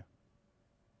from you.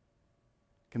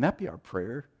 Can that be our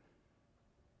prayer?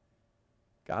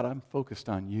 God, I'm focused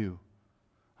on you.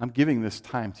 I'm giving this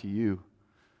time to you.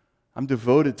 I'm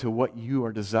devoted to what you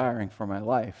are desiring for my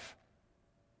life.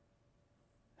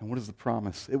 And what is the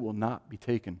promise? It will not be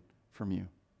taken from you.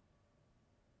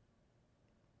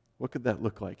 What could that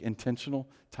look like? Intentional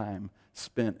time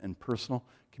spent in personal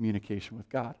communication with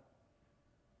God.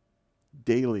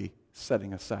 Daily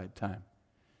setting aside time.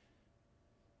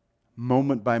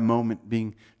 Moment by moment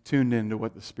being tuned into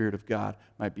what the Spirit of God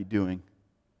might be doing.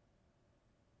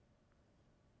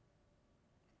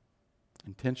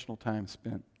 Intentional time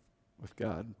spent with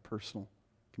God, personal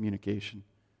communication.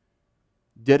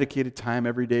 Dedicated time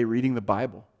every day reading the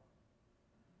Bible.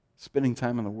 Spending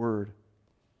time in the Word.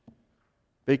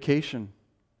 Vacation.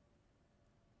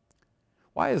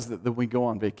 Why is it that we go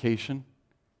on vacation,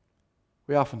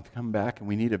 we often come back and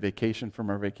we need a vacation from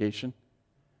our vacation?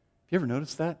 Have you ever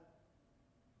noticed that?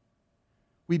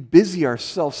 We busy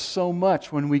ourselves so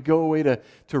much when we go away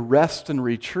to rest and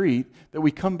retreat that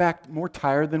we come back more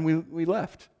tired than we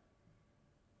left.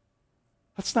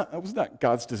 That was not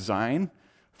God's design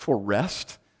for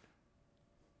rest.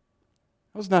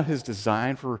 That was not his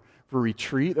design for for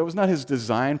retreat. That was not his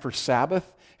design for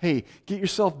Sabbath. Hey, get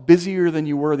yourself busier than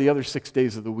you were the other 6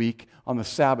 days of the week on the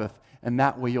Sabbath, and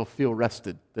that way you'll feel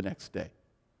rested the next day.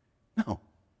 No.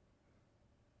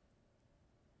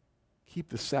 Keep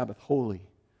the Sabbath holy.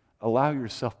 Allow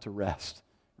yourself to rest,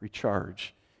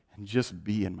 recharge, and just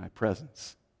be in my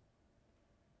presence.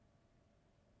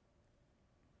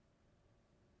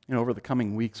 Over the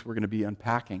coming weeks, we're going to be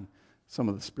unpacking some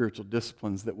of the spiritual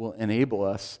disciplines that will enable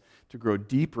us to grow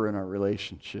deeper in our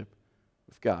relationship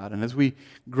with God. And as we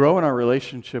grow in our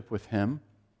relationship with Him,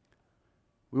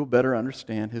 we will better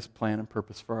understand His plan and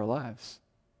purpose for our lives,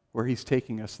 where He's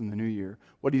taking us in the new year,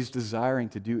 what He's desiring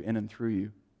to do in and through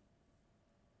you.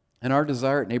 And our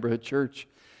desire at Neighborhood Church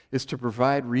is to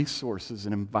provide resources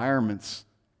and environments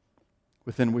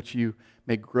within which you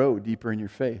may grow deeper in your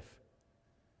faith.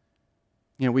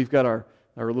 We've got our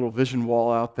little vision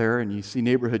wall out there, and you see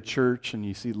Neighborhood Church, and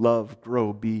you see love,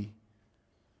 grow, be.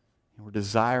 And we're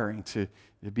desiring to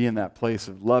be in that place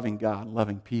of loving God,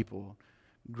 loving people,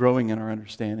 growing in our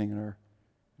understanding and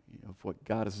of what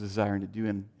God is desiring to do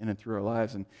in and through our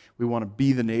lives. And we want to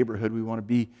be the neighborhood. We want to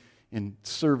be in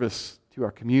service to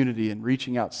our community and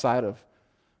reaching outside of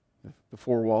the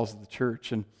four walls of the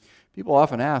church. And people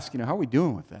often ask, how are we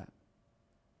doing with that?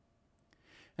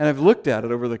 And I've looked at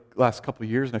it over the last couple of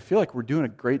years, and I feel like we're doing a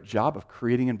great job of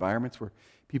creating environments where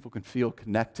people can feel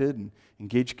connected and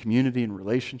engage community and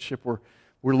relationship. We're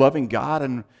loving God,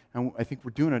 and I think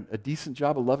we're doing a decent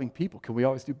job of loving people. Can we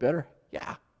always do better?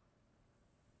 Yeah.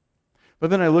 But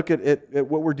then I look at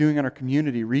what we're doing in our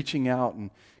community, reaching out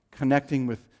and connecting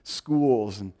with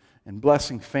schools and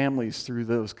blessing families through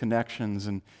those connections,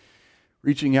 and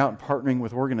reaching out and partnering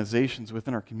with organizations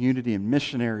within our community and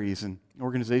missionaries and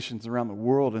organizations around the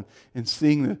world, and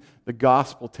seeing the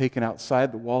gospel taken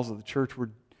outside the walls of the church. We're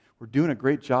doing a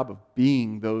great job of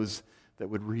being those that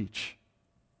would reach.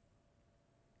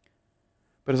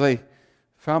 But as I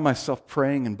found myself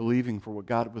praying and believing for what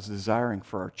God was desiring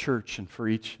for our church and for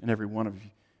each and every one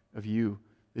of you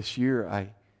this year,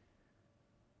 I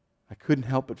couldn't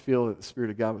help but feel that the Spirit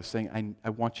of God was saying,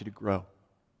 I want you to grow.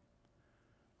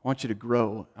 I want you to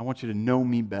grow. I want you to know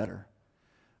me better.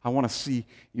 I want to see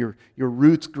your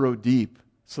roots grow deep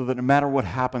so that no matter what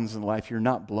happens in life, you're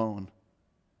not blown.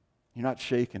 You're not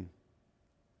shaken.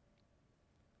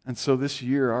 And so this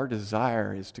year, our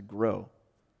desire is to grow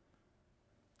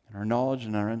in our knowledge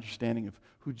and our understanding of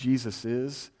who Jesus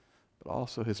is, but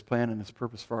also His plan and His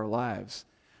purpose for our lives.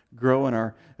 Grow in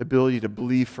our ability to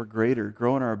believe for greater.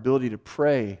 Grow in our ability to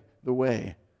pray the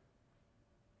way.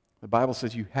 The Bible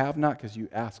says you have not because you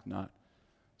ask not.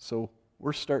 So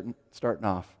we're starting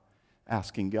off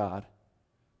asking God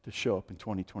to show up in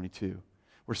 2022.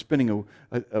 We're spending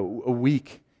a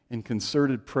week in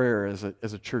concerted prayer as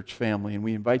a church family, and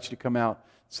we invite you to come out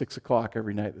 6 o'clock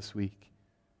every night this week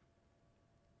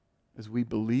as we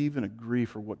believe and agree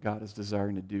for what God is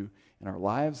desiring to do in our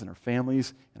lives, in our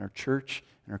families, in our church,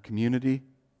 in our community.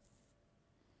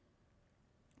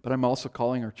 But I'm also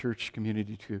calling our church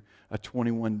community to a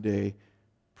 21-day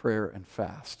prayer and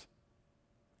fast,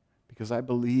 because I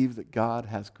believe that God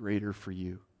has greater for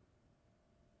you.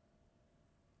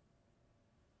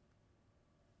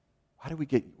 Why do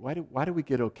we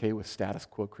get okay with status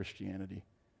quo Christianity?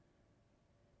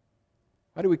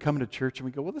 Why do we come to church and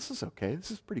we go, well, this is okay,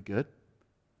 this is pretty good.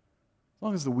 As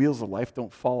long as the wheels of life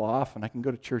don't fall off and I can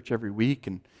go to church every week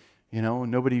and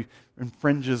nobody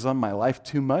infringes on my life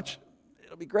too much,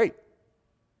 it'll be great.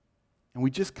 And we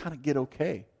just kind of get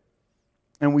okay.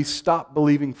 And we stop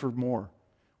believing for more.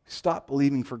 We stop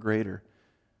believing for greater.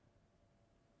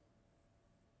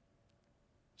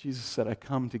 Jesus said, I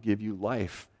come to give you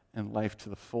life and life to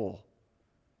the full.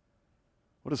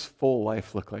 What does full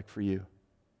life look like for you?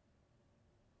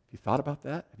 Have you thought about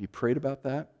that? Have you prayed about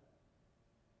that?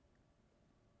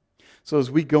 So as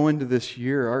we go into this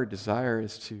year, our desire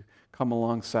is to come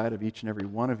alongside of each and every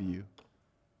one of you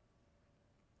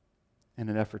in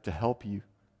an effort to help you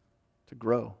to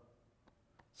grow.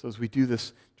 So as we do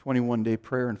this 21-day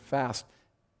prayer and fast,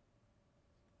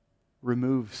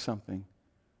 remove something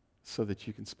so that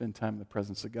you can spend time in the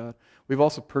presence of God. We've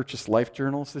also purchased life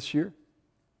journals this year.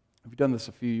 We've done this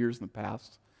a few years in the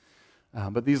past.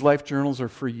 But these life journals are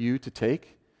for you to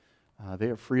take. They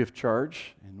are free of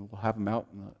charge, and we'll have them out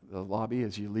in the lobby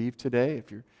as you leave today.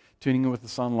 If you're tuning in with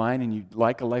us online and you'd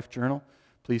like a life journal,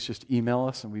 please just email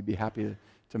us and we'd be happy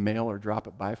to mail or drop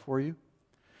it by for you.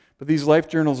 But these life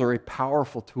journals are a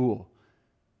powerful tool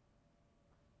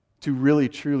to really,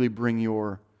 truly bring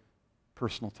your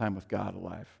personal time with God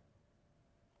alive.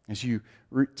 As you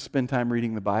spend time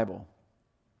reading the Bible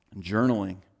and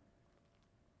journaling.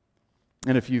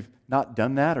 And if you've not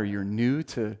done that or you're new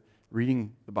to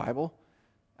reading the Bible,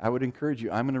 I would encourage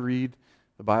you. I'm going to read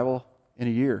the Bible in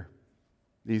a year.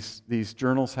 These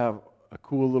journals have a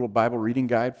cool little Bible reading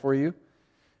guide for you.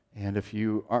 And if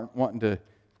you aren't wanting to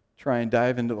try and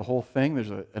dive into the whole thing, there's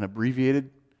an abbreviated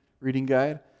reading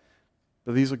guide.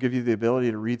 But these will give you the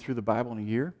ability to read through the Bible in a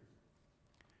year.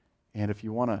 And if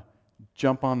you want to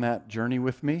jump on that journey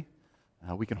with me,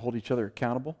 we can hold each other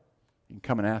accountable. You can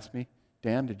come and ask me,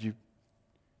 Dan, did you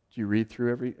read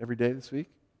through every day this week?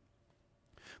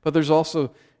 But there's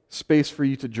also space for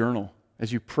you to journal.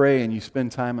 As you pray and you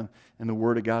spend time in the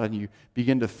Word of God and you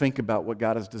begin to think about what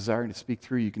God is desiring to speak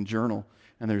through, you can journal.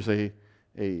 And there's a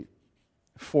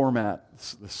format,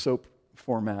 the SOAP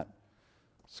format,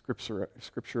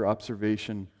 Scripture,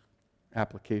 Observation,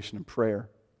 Application, and Prayer,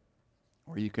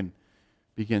 where you can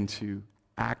begin to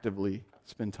actively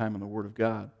spend time in the Word of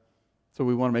God. So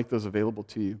we want to make those available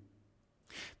to you.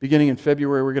 Beginning in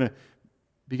February, we're going to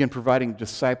begin providing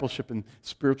discipleship and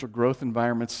spiritual growth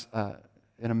environments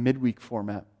in a midweek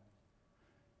format.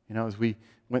 You know, as we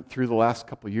went through the last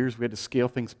couple of years, we had to scale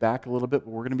things back a little bit,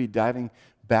 but we're going to be diving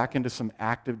back into some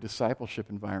active discipleship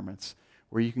environments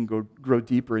where you can grow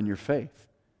deeper in your faith.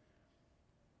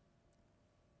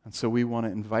 And so we want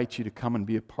to invite you to come and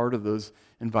be a part of those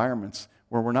environments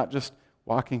where we're not just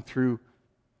walking through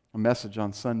a message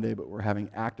on Sunday, but we're having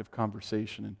active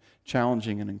conversation and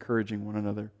challenging and encouraging one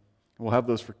another. And we'll have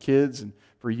those for kids and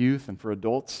for youth and for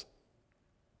adults.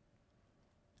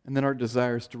 And then our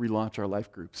desire is to relaunch our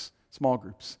life groups, small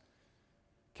groups,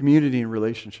 community and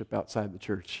relationship outside the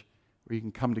church, where you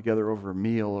can come together over a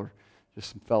meal or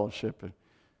just some fellowship, and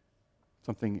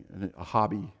a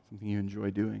hobby, something you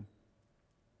enjoy doing.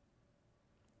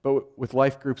 But with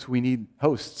life groups, we need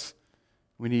hosts.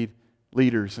 We need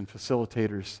leaders and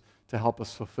facilitators to help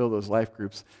us fulfill those life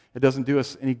groups. It doesn't do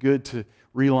us any good to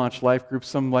relaunch life groups.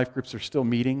 Some life groups are still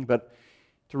meeting, but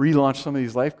to relaunch some of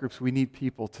these life groups, we need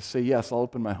people to say, yes, I'll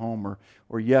open my home,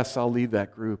 or yes, I'll lead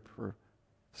that group, or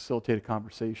facilitate a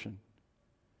conversation.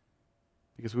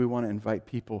 Because we want to invite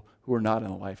people who are not in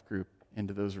a life group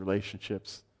into those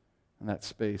relationships and that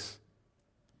space.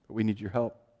 But we need your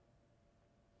help.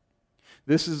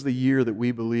 This is the year that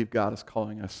we believe God is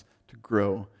calling us to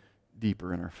grow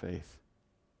deeper in our faith,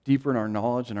 deeper in our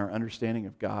knowledge and our understanding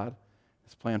of God,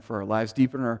 His plan for our lives,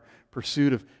 deeper in our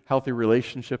pursuit of healthy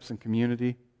relationships and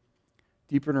community,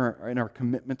 deeper in our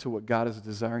commitment to what God is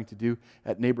desiring to do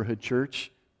at Neighborhood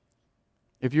Church.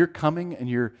 If you're coming and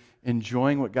you're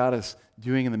enjoying what God is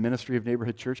doing in the ministry of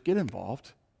Neighborhood Church, get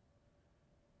involved.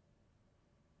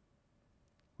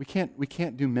 We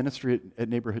can't do ministry at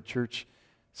Neighborhood Church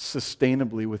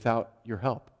sustainably without your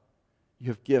help. You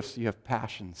have gifts, you have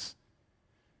passions.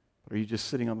 But are you just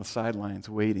sitting on the sidelines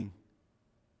waiting?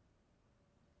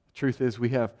 The truth is, we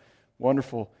have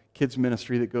wonderful kids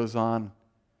ministry that goes on.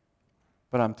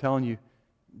 But I'm telling you,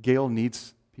 Gail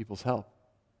needs people's help.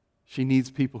 She needs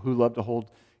people who love to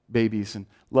hold babies and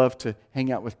love to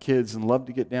hang out with kids and love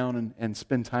to get down and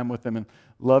spend time with them and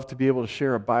love to be able to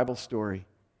share a Bible story.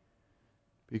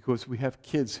 Because we have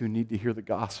kids who need to hear the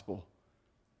gospel.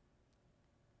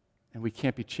 And we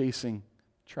can't be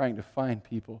trying to find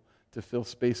people to fill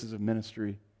spaces of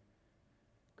ministry.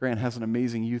 Grant has an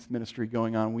amazing youth ministry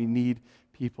going on. We need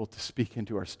people to speak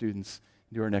into our students,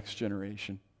 into our next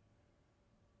generation.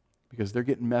 Because they're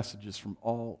getting messages from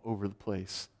all over the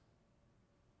place.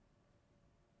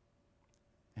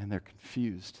 And they're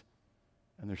confused.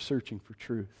 And they're searching for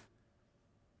truth.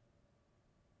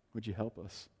 Would you help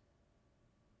us?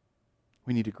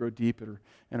 We need to grow deeper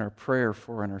in our prayer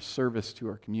for and our service to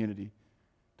our community,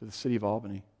 to the city of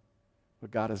Albany, what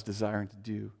God is desiring to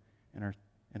do in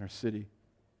our city.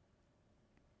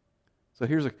 So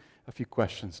here's a few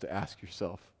questions to ask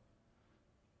yourself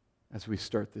as we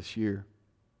start this year.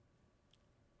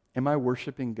 Am I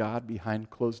worshiping God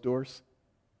behind closed doors?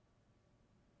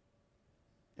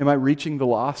 Am I reaching the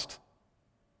lost?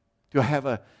 Do I have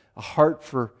a heart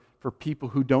for people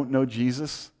who don't know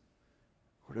Jesus?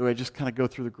 Or do I just kind of go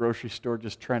through the grocery store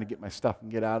just trying to get my stuff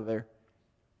and get out of there?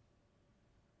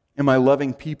 Am I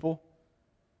loving people?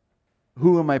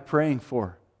 Who am I praying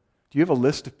for? Do you have a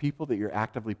list of people that you're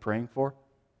actively praying for?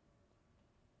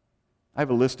 I have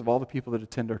a list of all the people that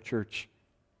attend our church,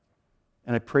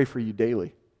 and I pray for you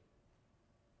daily,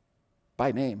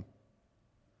 by name,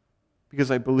 because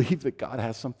I believe that God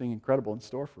has something incredible in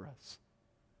store for us.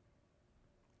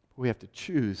 We have to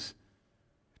choose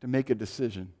to make a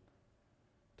decision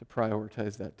to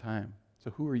prioritize that time. So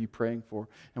who are you praying for?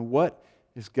 And what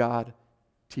is God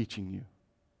teaching you?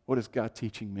 What is God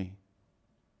teaching me?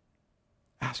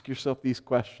 Ask yourself these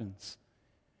questions.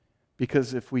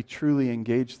 Because if we truly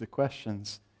engage the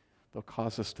questions, They'll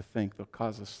cause us to think. They'll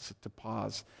cause us to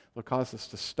pause. They'll cause us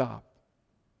to stop.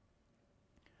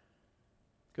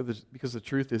 Because the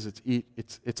truth is,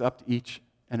 it's up to each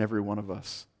and every one of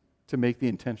us to make the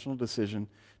intentional decision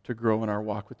to grow in our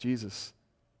walk with Jesus.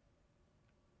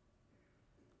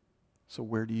 So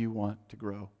where do you want to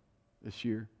grow this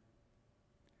year?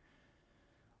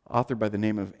 Author by the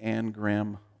name of Anne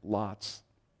Graham Lotz,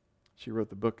 she wrote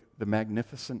the book, The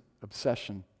Magnificent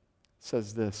Obsession,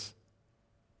 says this: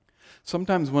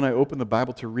 sometimes when I open the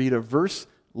Bible to read, a verse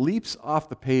leaps off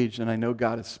the page and I know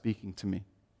God is speaking to me.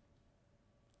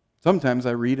 Sometimes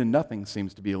I read and nothing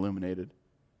seems to be illuminated.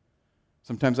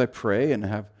 Sometimes I pray and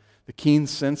have the keen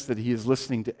sense that He is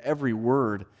listening to every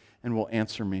word and will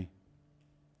answer me.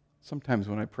 Sometimes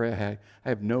when I pray, I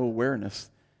have no awareness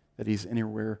that He's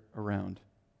anywhere around.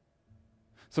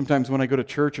 Sometimes when I go to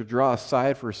church or draw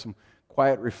aside for some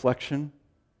quiet reflection,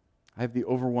 I have the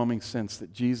overwhelming sense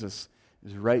that Jesus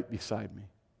is right beside me.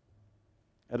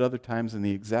 At other times, in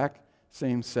the exact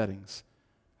same settings,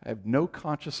 I have no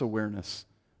conscious awareness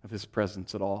of His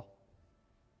presence at all.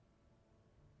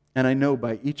 And I know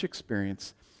by each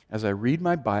experience, as I read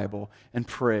my Bible and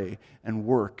pray and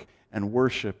work and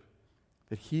worship,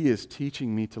 that He is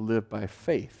teaching me to live by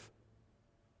faith,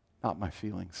 not my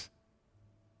feelings.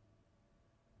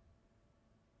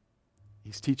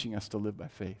 He's teaching us to live by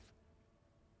faith.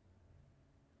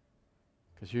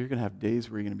 Because you're going to have days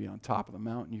where you're going to be on top of the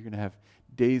mountain. You're going to have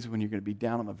days when you're going to be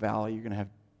down in the valley. You're going to have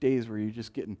days where you're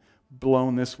just getting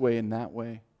blown this way and that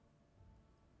way.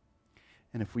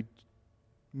 And if we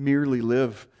merely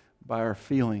live by our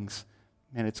feelings,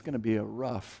 man, it's going to be a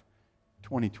rough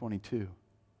 2022.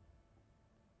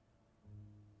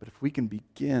 But if we can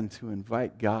begin to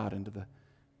invite God into the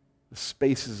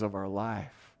spaces of our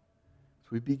life,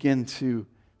 if we begin to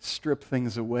strip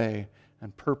things away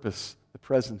and purpose the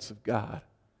presence of God,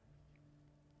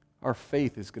 our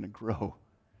faith is going to grow.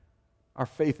 Our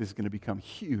faith is going to become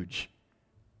huge.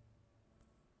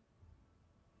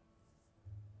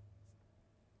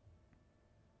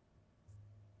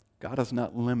 God is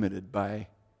not limited by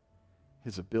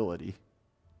His ability.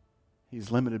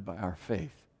 He's limited by our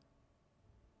faith.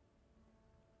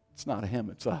 It's not Him,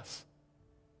 it's us.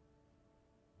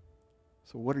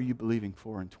 So what are you believing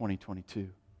for in 2022?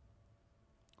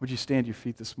 Would you stand to your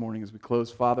feet this morning as we close?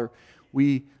 Father,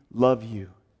 we love You.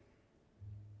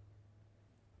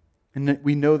 And that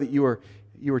we know that you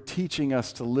are teaching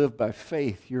us to live by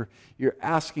faith. You're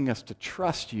asking us to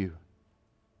trust You.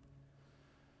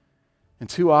 And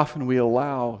too often we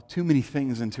allow too many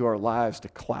things into our lives to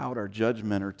cloud our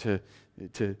judgment or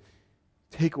to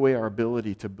take away our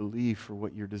ability to believe for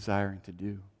what You're desiring to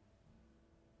do.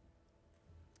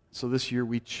 So this year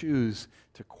we choose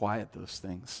to quiet those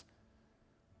things.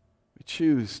 We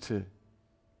choose to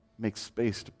make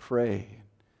space to pray,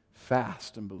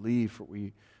 fast, and believe for what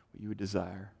You would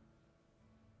desire.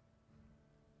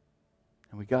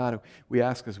 And we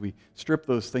ask as we strip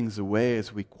those things away,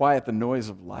 as we quiet the noise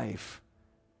of life,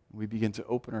 we begin to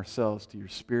open ourselves to Your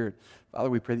Spirit. Father,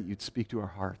 we pray that You'd speak to our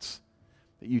hearts,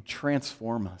 that You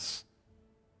transform us,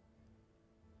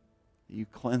 that You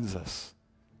cleanse us,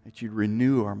 that You'd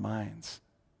renew our minds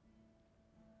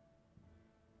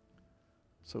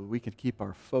so that we can keep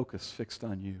our focus fixed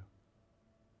on You,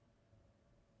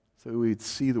 so that we'd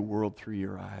see the world through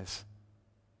Your eyes,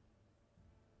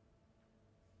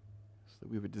 so that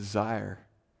we would desire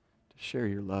to share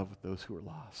Your love with those who are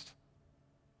lost.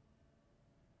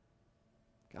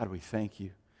 God, we thank You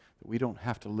that we don't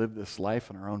have to live this life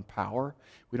in our own power.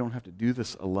 We don't have to do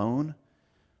this alone.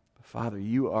 But Father,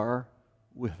 You are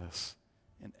with us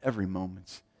in every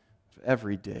moment of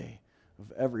every day,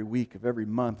 of every week, of every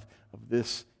month of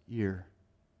this year.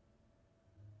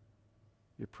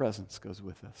 Your presence goes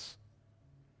with us.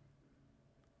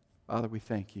 Father, we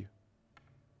thank You.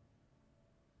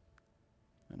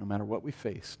 And no matter what we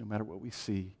face, no matter what we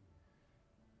see,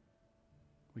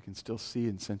 we can still see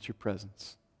and sense Your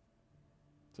presence.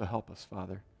 So help us,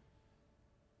 Father.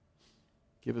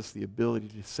 Give us the ability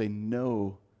to say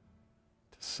no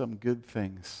to some good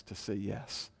things, to say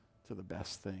yes to the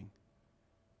best thing,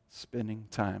 spending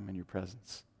time in Your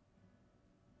presence.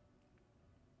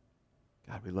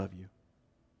 God, we love You.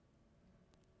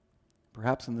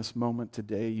 Perhaps in this moment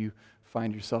today you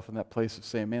find yourself in that place of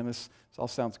saying, man, this all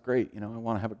sounds great. I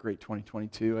want to have a great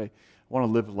 2022. I want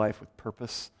to live a life with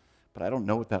purpose, but I don't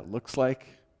know what that looks like.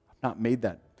 I've not made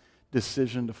that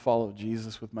decision to follow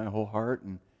Jesus with my whole heart,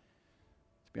 and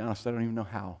to be honest, I don't even know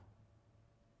how.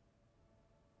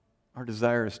 Our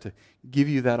desire is to give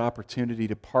you that opportunity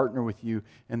to partner with you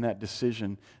in that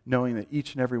decision, knowing that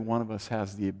each and every one of us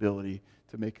has the ability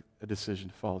to make a decision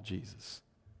to follow Jesus.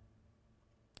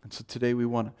 And so today we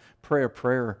want to pray a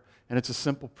prayer, and it's a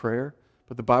simple prayer,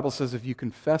 but the Bible says if you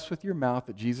confess with your mouth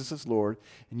that Jesus is Lord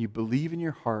and you believe in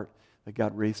your heart that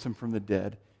God raised him from the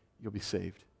dead, you'll be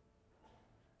saved.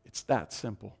 It's that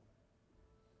simple.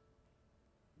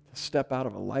 To step out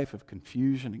of a life of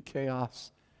confusion and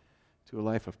chaos to a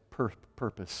life of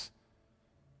purpose,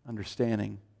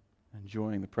 understanding,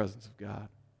 enjoying the presence of God.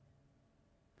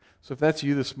 So if that's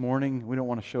you this morning, we don't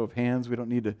want a show of hands. We don't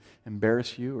need to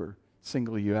embarrass you or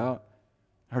single you out.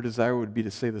 Our desire would be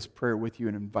to say this prayer with you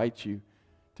and invite you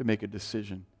to make a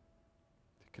decision,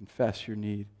 to confess your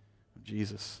need of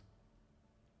Jesus.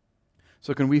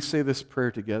 So can we say this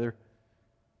prayer together?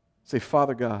 Say,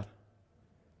 Father God,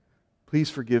 please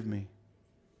forgive me.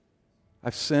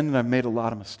 I've sinned and I've made a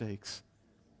lot of mistakes.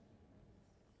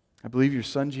 I believe your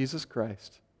Son, Jesus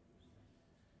Christ,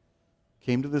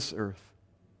 came to this earth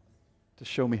to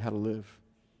show me how to live.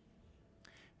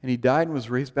 And he died and was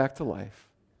raised back to life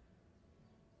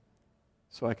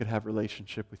so I could have a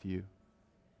relationship with you.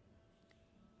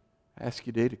 I ask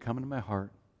you today to come into my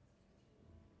heart,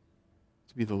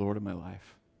 to be the Lord of my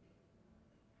life.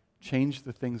 Change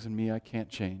the things in me I can't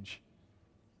change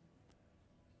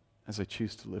as I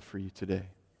choose to live for you today.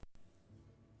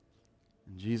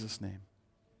 In Jesus' name,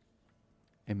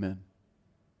 amen.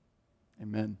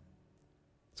 Amen.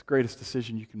 It's the greatest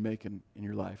decision you can make in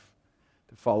your life,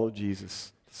 to follow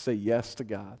Jesus, to say yes to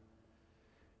God.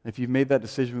 And if you've made that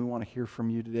decision, we want to hear from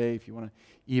you today. If you want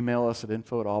to email us at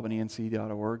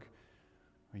info@albanync.org,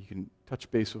 or you can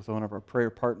touch base with one of our prayer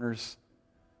partners.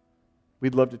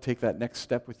 We'd love to take that next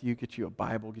step with you, get you a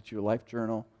Bible, get you a life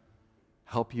journal,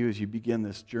 help you as you begin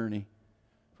this journey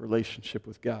of relationship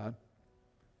with God.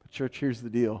 But church, here's the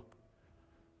deal.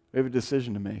 We have a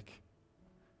decision to make.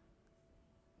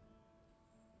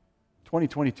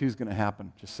 2022 is going to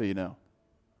happen, just so you know.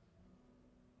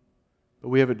 But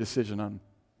we have a decision on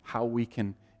how we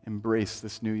can embrace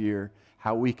this new year,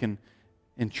 how we can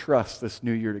entrust this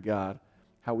new year to God,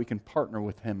 how we can partner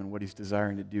with him in what he's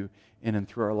desiring to do in and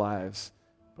through our lives.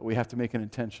 But we have to make an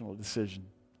intentional decision.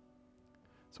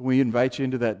 So we invite you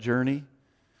into that journey.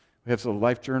 We have some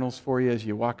life journals for you as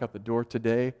you walk out the door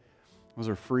today. Those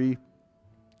are free.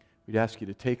 We'd ask you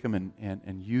to take them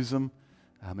and use them.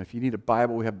 If you need a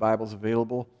Bible, we have Bibles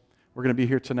available. We're going to be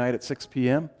here tonight at 6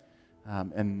 p.m.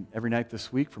 And every night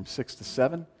this week from 6 to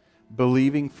 7,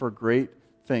 believing for great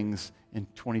things in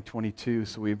 2022.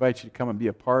 So we invite you to come and be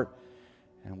a part.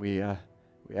 And we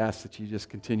ask that you just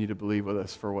continue to believe with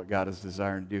us for what God is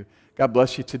desiring to do. God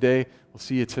bless you today. We'll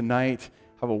see you tonight.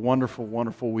 Have a wonderful,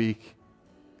 wonderful week.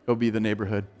 Go be the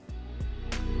neighborhood.